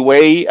a hacky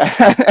way,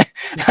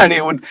 and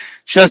it would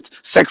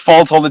just sec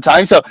fault all the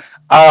time. So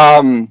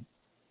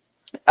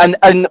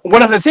and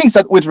one of the things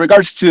that with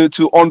regards to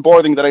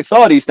onboarding that I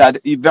thought is that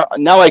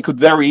now I could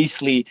very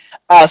easily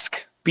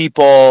ask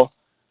people,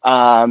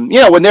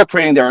 when they're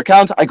creating their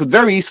account, I could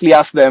very easily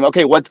ask them,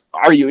 okay, what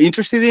are you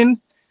interested in?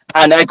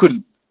 And I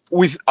could,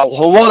 with a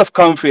lot of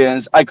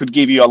confidence, I could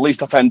give you a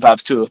list of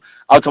npubs to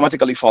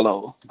automatically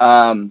follow.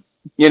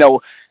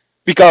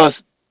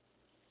 Because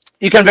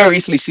you can very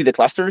easily see the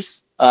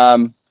clusters.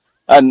 And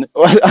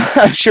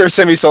I'm sure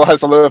Semisol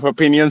has a lot of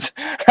opinions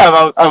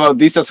about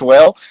this as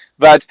well.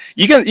 But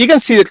you can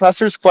see the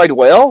clusters quite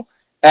well,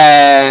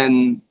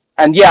 and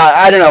yeah,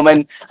 I don't know,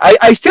 man.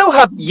 I still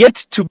have yet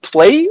to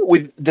play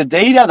with the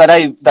data that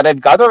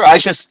I've gathered. I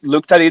just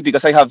looked at it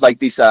because I have like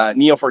this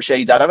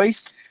Neo4j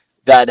database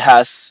that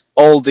has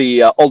all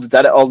the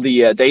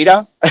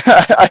data.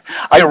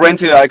 I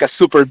rented like a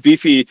super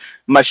beefy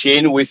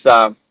machine with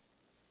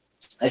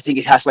I think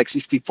it has like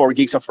 64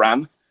 gigs of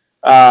RAM.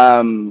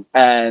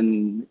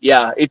 And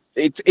yeah,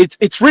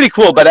 it's really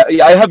cool. But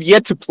I have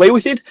yet to play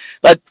with it.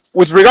 But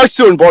with regards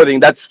to onboarding,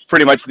 that's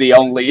pretty much the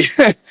only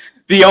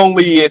the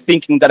only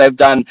thinking that I've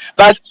done.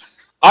 But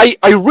I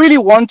really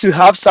want to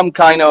have some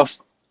kind of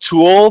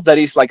tool that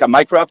is like a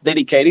micro app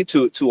dedicated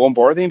to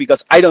onboarding,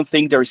 because I don't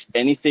think there's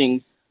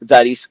anything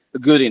that is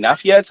good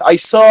enough yet. I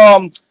saw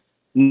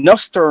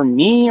nostr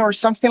me or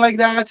something like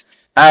that,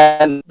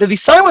 and the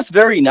design was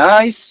very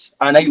nice,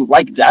 and I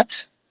like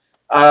that.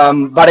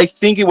 But I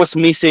think it was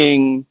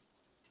missing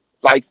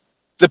like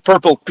the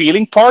purple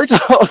peeling part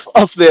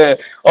of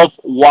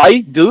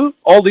why do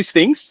all these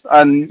things,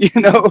 and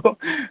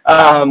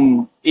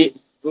it,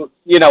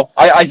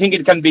 I think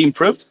it can be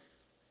improved.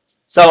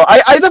 So I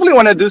definitely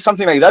want to do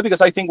something like that,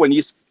 because I think when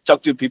you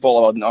talk to people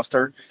about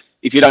Nostr,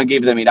 if you don't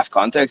give them enough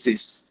context,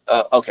 is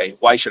okay.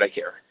 Why should I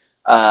care?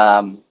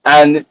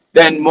 And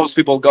then most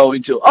people go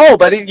into, oh,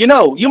 but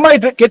you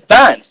might get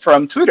banned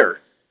from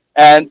Twitter,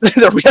 and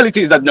the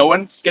reality is that no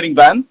one's getting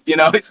banned.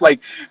 It's like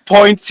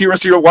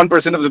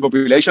 0.001% of the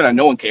population, and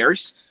no one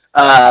cares.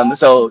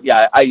 So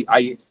yeah,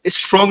 I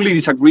strongly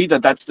disagree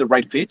that that's the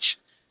right pitch.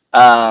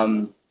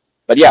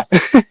 But yeah.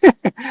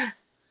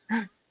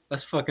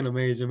 That's fucking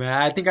amazing, man.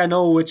 I think I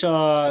know which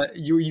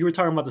you were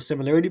talking about the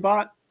similarity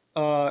bot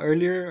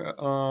earlier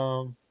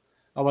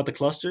about the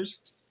clusters.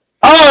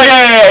 Oh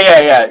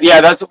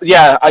yeah. That's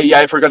yeah.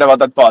 I forgot about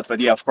that bot, but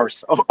yeah, of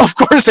course, of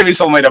course, there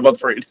is all made a bot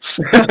for it.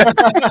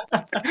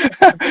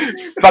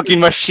 Fucking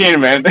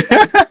machine, man.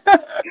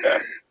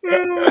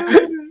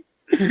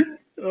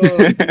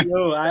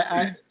 No,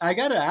 I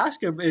gotta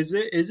ask him. Is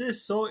it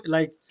so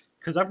like?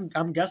 Because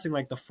I'm guessing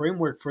like the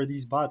framework for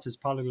these bots is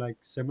probably like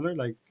similar,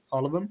 like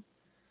all of them.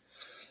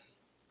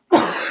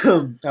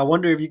 I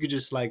wonder if you could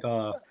just like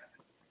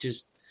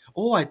just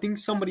oh, I think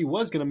somebody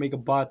was gonna make a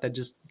bot that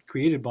just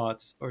created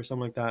bots or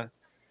something like that.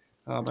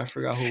 I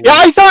forgot who it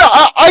Yeah, was.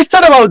 I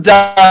thought about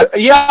that.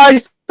 Yeah, I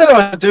thought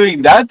about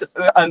doing that,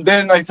 and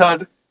then I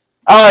thought,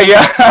 oh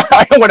yeah,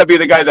 I don't want to be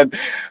the guy that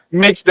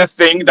makes the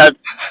thing that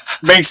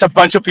makes a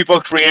bunch of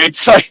people create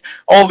like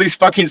all these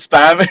fucking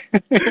spam.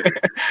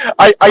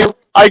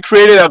 I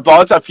created a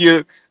bot a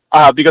few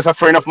because a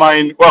friend of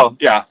mine. Well,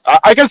 yeah,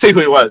 I can say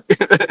who it was.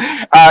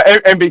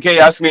 MBK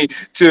asked me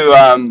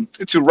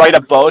to write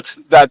a bot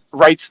that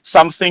writes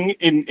something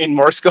in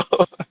Morse code.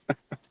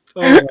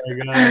 Oh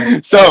my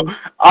god. So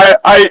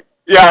I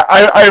yeah,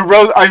 I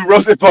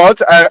wrote the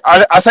bot.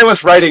 As I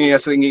was writing it, I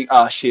was thinking,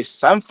 oh shit,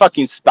 I'm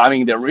fucking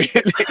spamming the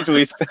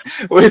release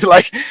with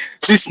like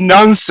this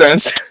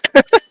nonsense.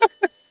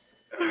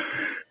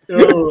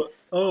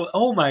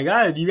 Oh my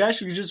god, you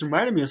actually just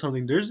reminded me of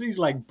something. There's these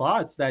like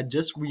bots that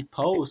just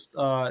repost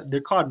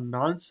they're called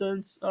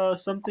nonsense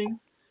something.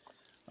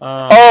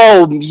 Um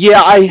Oh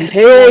yeah, I so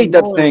hate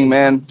that thing, annoying.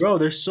 man. Bro,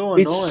 they're so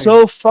It's annoying.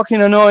 so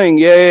fucking annoying.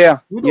 Yeah.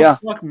 Who the Yeah.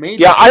 fuck made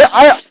Yeah.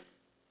 that?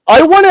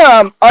 I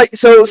wanna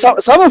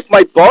some of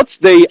my bots,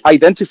 they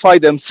identify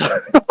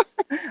themselves.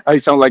 I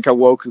sound like a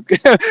woke,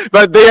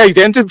 but they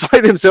identify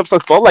themselves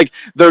as bot. Like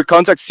their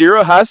contact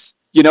zero has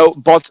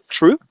bot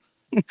true.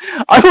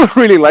 I would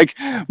really like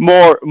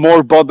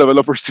more bot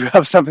developers to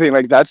have something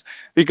like that,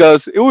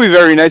 because it would be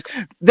very nice.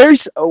 There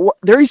is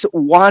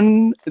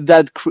one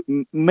that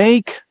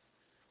make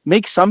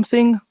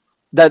something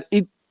that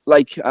it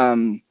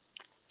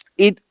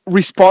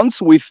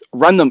responds with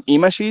random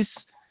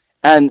images,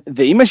 and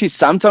the images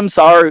sometimes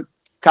are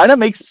kind of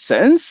makes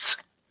sense.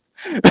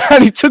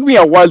 And it took me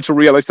a while to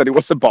realize that it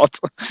was a bot.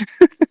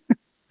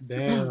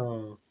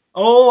 Damn.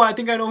 Oh, I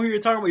think I know who you're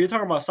talking about. You're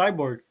talking about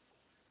Cyborg.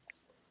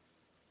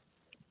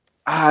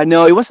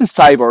 No, it wasn't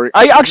Cyborg.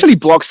 I actually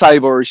blocked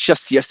Cyborg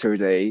just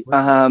yesterday.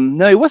 What's this?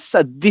 No, it was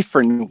a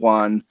different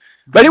one,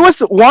 but it was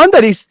one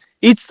that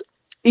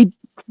it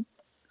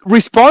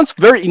responds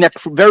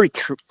very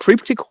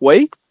cryptic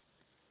way.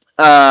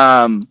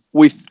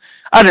 With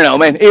I don't know,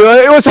 man.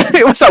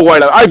 It was a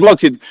while. I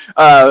blocked it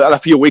a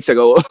few weeks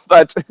ago,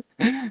 but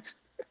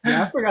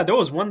Yeah, I forgot. There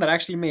was one that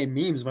actually made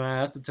memes when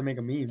I asked it to make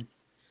a meme.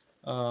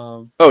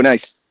 Um, oh,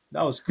 nice.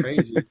 that was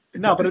crazy.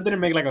 No, but it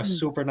didn't make like a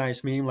super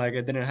nice meme. Like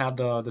it didn't have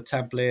the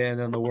template and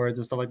then the words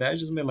and stuff like that. It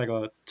just made like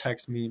a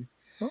text meme.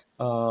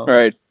 All Um,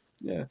 right.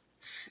 yeah,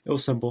 it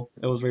was simple.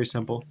 It was very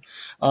simple.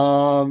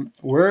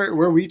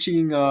 We're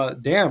reaching.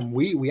 Damn,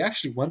 we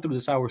actually went through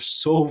this hour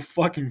so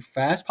fucking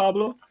fast,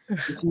 Pablo.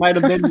 This might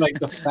have been like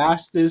the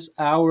fastest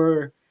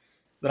hour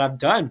that I've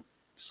done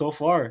so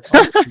far.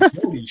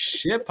 Holy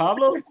shit,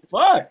 Pablo!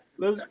 Fuck,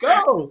 let's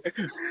go.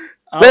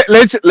 Uh,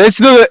 Let's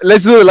do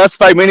the last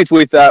 5 minutes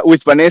with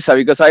Vanessa,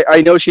 because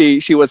I know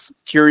she was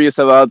curious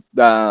about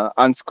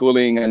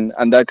unschooling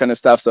and that kind of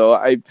stuff. So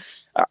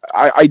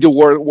I do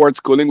word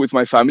schooling with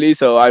my family,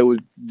 so I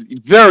would be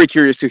very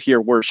curious to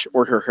hear where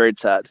her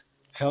head's at.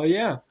 hell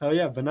yeah,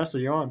 Vanessa,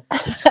 you're on.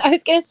 I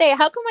was gonna say,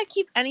 how come I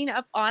keep ending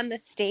up on the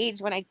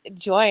stage when I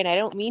join? I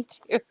don't mean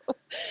to.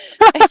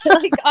 It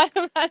like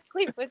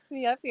automatically puts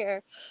me up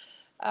here.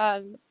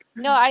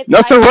 No,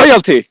 Not the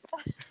royalty.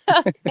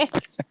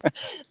 thanks.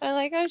 I'm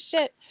like, oh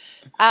shit.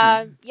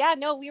 Yeah,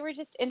 no, we were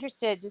just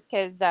interested just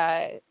because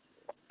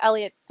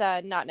Elliot's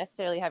not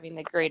necessarily having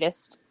the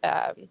greatest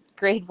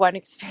grade one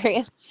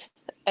experience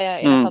in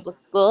a Mm. public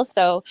school.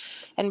 So,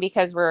 and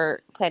because we're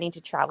planning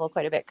to travel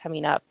quite a bit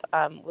coming up,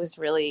 was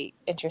really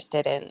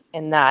interested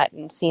in that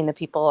and seeing the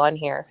people on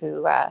here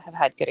who have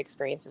had good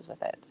experiences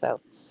with it.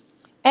 So,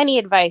 any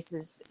advice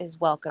is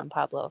welcome,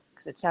 Pablo,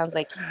 because it sounds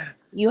like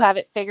you have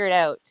it figured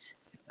out.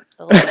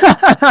 The life.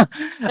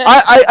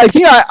 I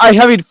think I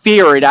have it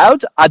figured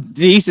out at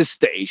this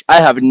stage.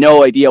 I have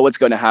no idea what's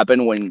going to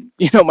happen when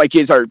my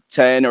kids are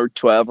 10 or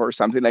 12 or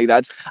something like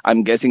that.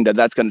 I'm guessing that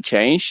that's going to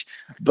change,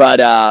 but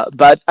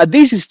at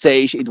this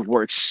stage it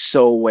works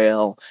so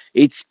well.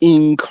 It's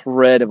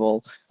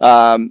incredible.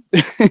 Right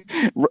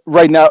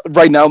now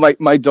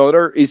my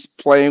daughter is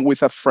playing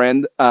with a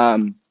friend.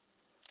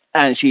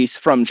 And she's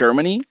from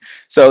Germany,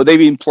 so they've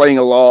been playing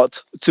a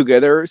lot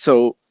together.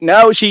 So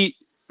now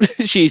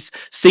she's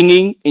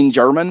singing in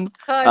German,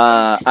 Oh, I was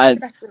gonna say and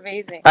that's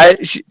amazing.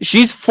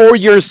 she's 4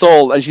 years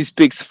old and she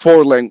speaks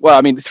four languages. Well,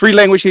 I mean, three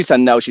languages,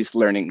 and now she's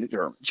learning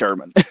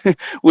German,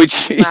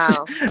 which is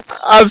Wow.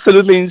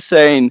 absolutely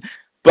insane.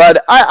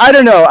 But I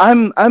don't know.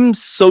 I'm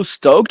so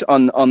stoked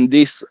on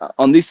this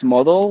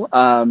model.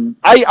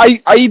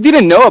 I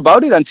didn't know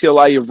about it until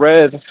I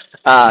read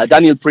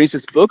Daniel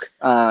Prince's book,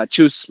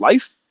 Choose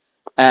Life,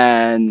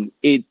 and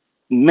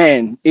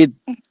man, it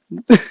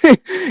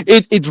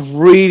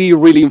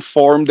really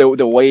informed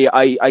the way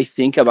I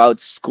think about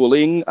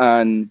schooling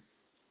and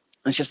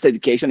just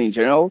education in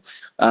general.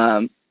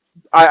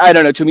 I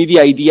don't know. To me, the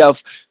idea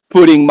of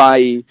putting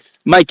my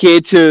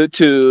kid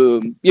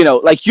to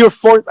like you're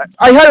for.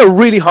 I had a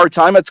really hard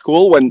time at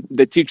school when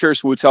the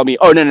teachers would tell me,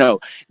 "Oh no,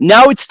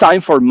 now it's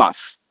time for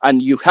math,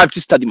 and you have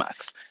to study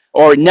math."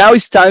 Or now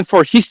it's time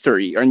for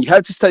history, and you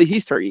have to study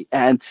history.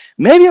 And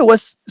maybe I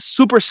was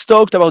super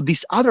stoked about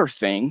this other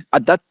thing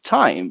at that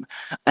time,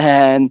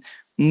 and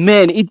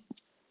man,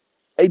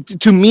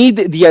 to me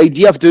the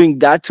idea of doing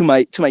that to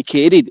my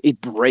kid,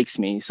 it breaks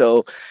me.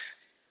 So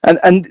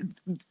and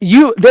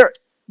you there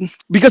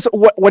because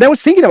when I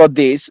was thinking about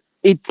this,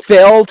 it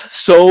felt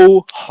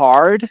so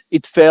hard.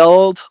 It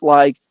felt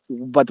like,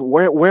 but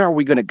where are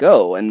we gonna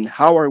go and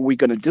how are we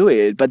gonna do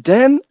it? But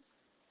then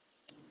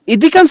it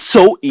becomes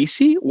so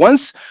easy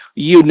once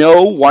you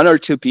know one or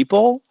two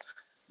people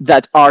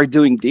that are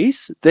doing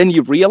this. Then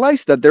you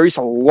realize that there is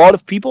a lot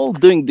of people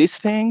doing this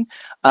thing.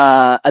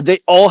 And they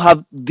all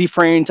have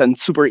different and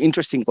super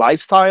interesting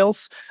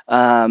lifestyles.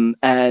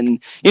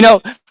 And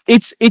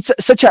it's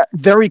such a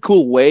very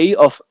cool way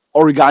of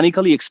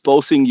organically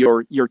exposing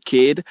your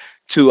kid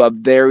to a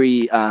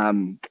very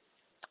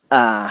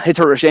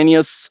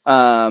heterogeneous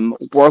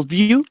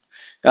worldview.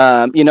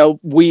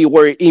 We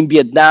were in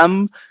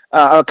Vietnam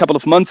a couple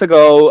of months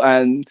ago,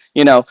 and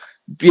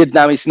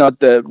Vietnam is not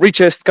the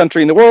richest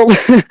country in the world.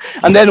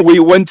 And then we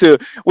went to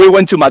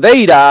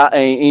Madeira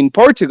in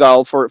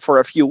Portugal for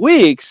a few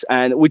weeks,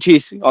 and which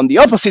is on the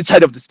opposite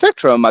side of the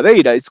spectrum.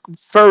 Madeira is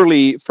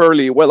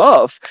fairly well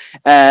off,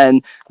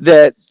 and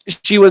that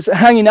she was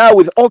hanging out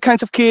with all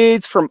kinds of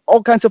kids from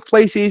all kinds of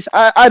places.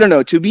 I don't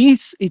know. To me,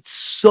 it's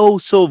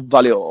so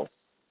valuable.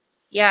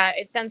 Yeah,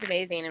 it sounds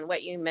amazing. And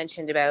what you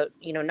mentioned about,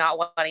 not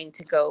wanting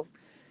to go,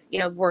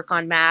 work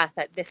on math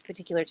at this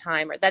particular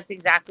time, or that's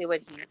exactly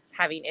what he's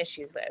having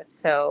issues with.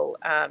 So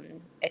I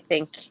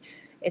think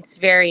it's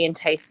very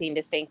enticing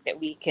to think that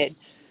we could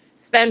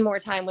spend more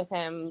time with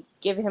him,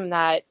 give him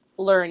that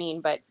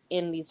learning, but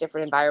in these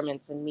different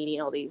environments and meeting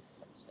all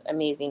these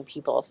amazing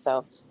people.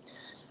 So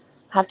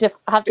have to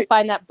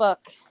find that book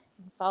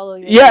and follow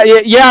your Yeah,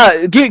 lead. yeah,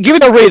 yeah. Give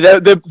it a read.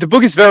 The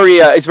book is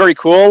very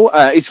cool.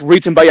 It's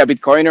written by a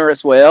Bitcoiner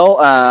as well.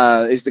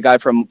 It's the guy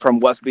from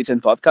West Bits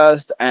and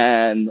Podcast,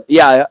 and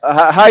yeah,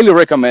 I highly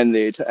recommend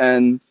it.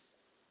 And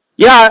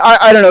yeah,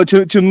 I don't know.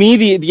 To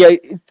me,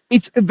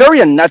 it's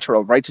very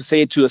unnatural, right, to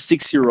say it to a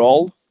 6-year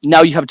old.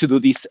 Now you have to do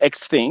this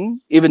X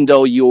thing, even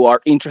though you are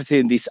interested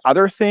in this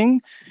other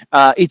thing.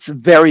 It's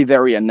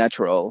very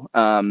unnatural.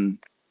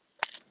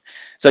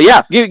 So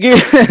yeah,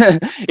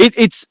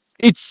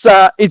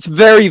 it's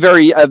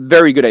very a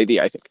very good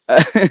idea, I think.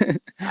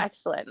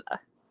 Excellent.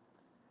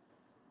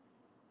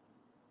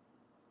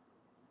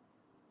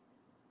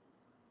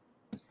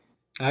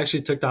 I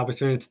actually took the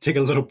opportunity to take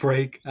a little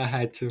break. I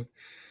had to.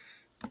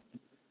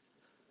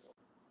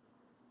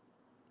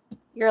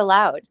 You're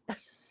allowed.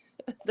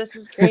 This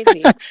is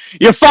crazy.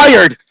 You're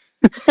fired.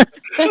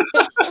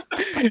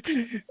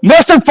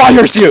 Nostr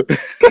fires you.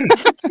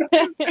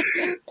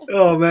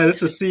 Oh man,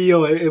 it's a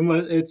CEO.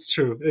 It's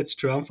true. It's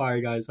true. I'm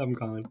fired, guys. I'm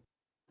gone.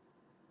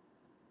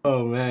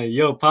 Oh man,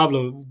 yo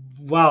Pablo.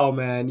 Wow,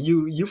 man.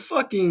 You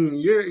fucking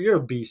you're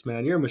a beast,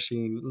 man. You're a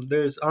machine.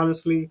 There's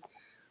honestly,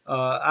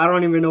 I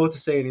don't even know what to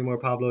say anymore,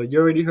 Pablo. You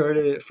already heard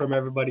it from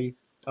everybody.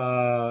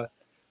 Uh,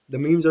 the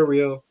memes are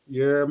real.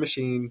 You're a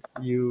machine.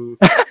 You're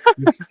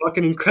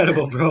fucking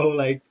incredible, bro.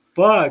 Like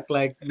fuck.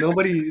 Like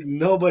nobody.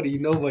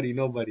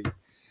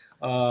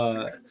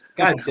 Uh,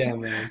 God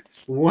damn, man.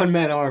 One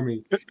man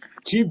army.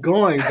 Keep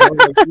going, bro.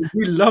 Like,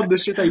 we love the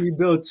shit that you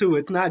build too.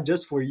 It's not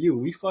just for you.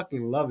 We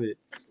fucking love it.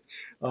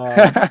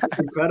 It's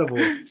incredible.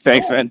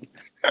 Thanks, man.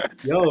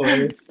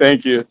 Yo,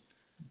 Thank you.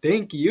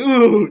 thank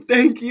you.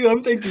 Thank you.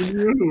 I'm thanking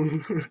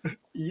you.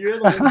 You're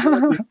the one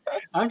building.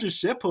 I'm just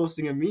shit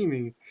posting and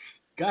memeing.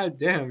 God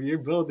damn, you're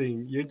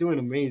building. You're doing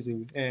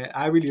amazing. And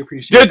I really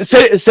appreciate Dude,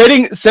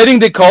 setting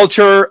the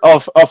culture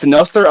of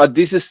nostr at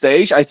this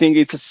stage, I think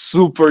it's a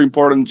super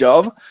important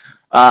job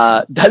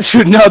that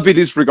should not be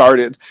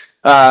disregarded.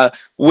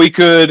 We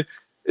could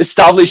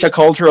establish a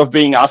culture of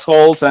being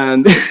assholes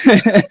and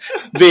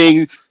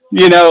being,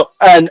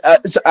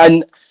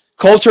 and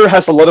culture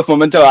has a lot of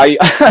momentum.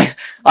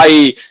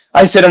 I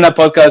I said on a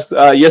podcast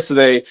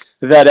yesterday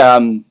that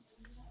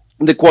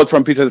the quote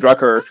from Peter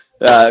Drucker,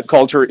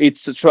 culture,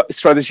 it's a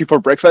strategy for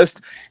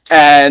breakfast.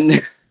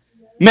 And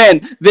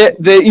man,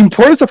 the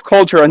importance of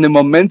culture and the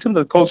momentum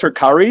that culture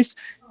carries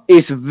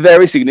is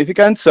very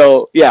significant.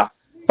 So yeah,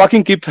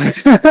 fucking keep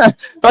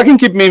fucking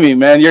keep miming,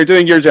 man. You're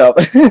doing your job.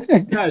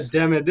 God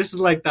damn it. This is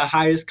like the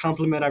highest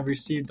compliment I've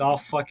received all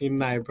fucking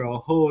night, bro.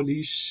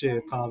 Holy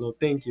shit, Pablo.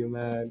 Thank you,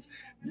 man.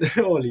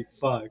 Holy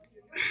fuck.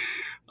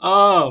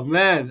 Oh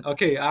man.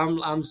 Okay, I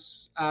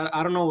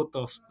don't know what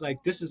the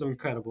like this is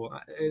incredible.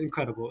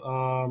 Incredible.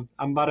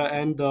 I'm about to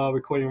end the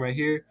recording right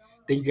here.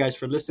 Thank you guys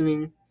for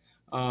listening.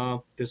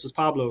 This was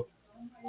Pablo.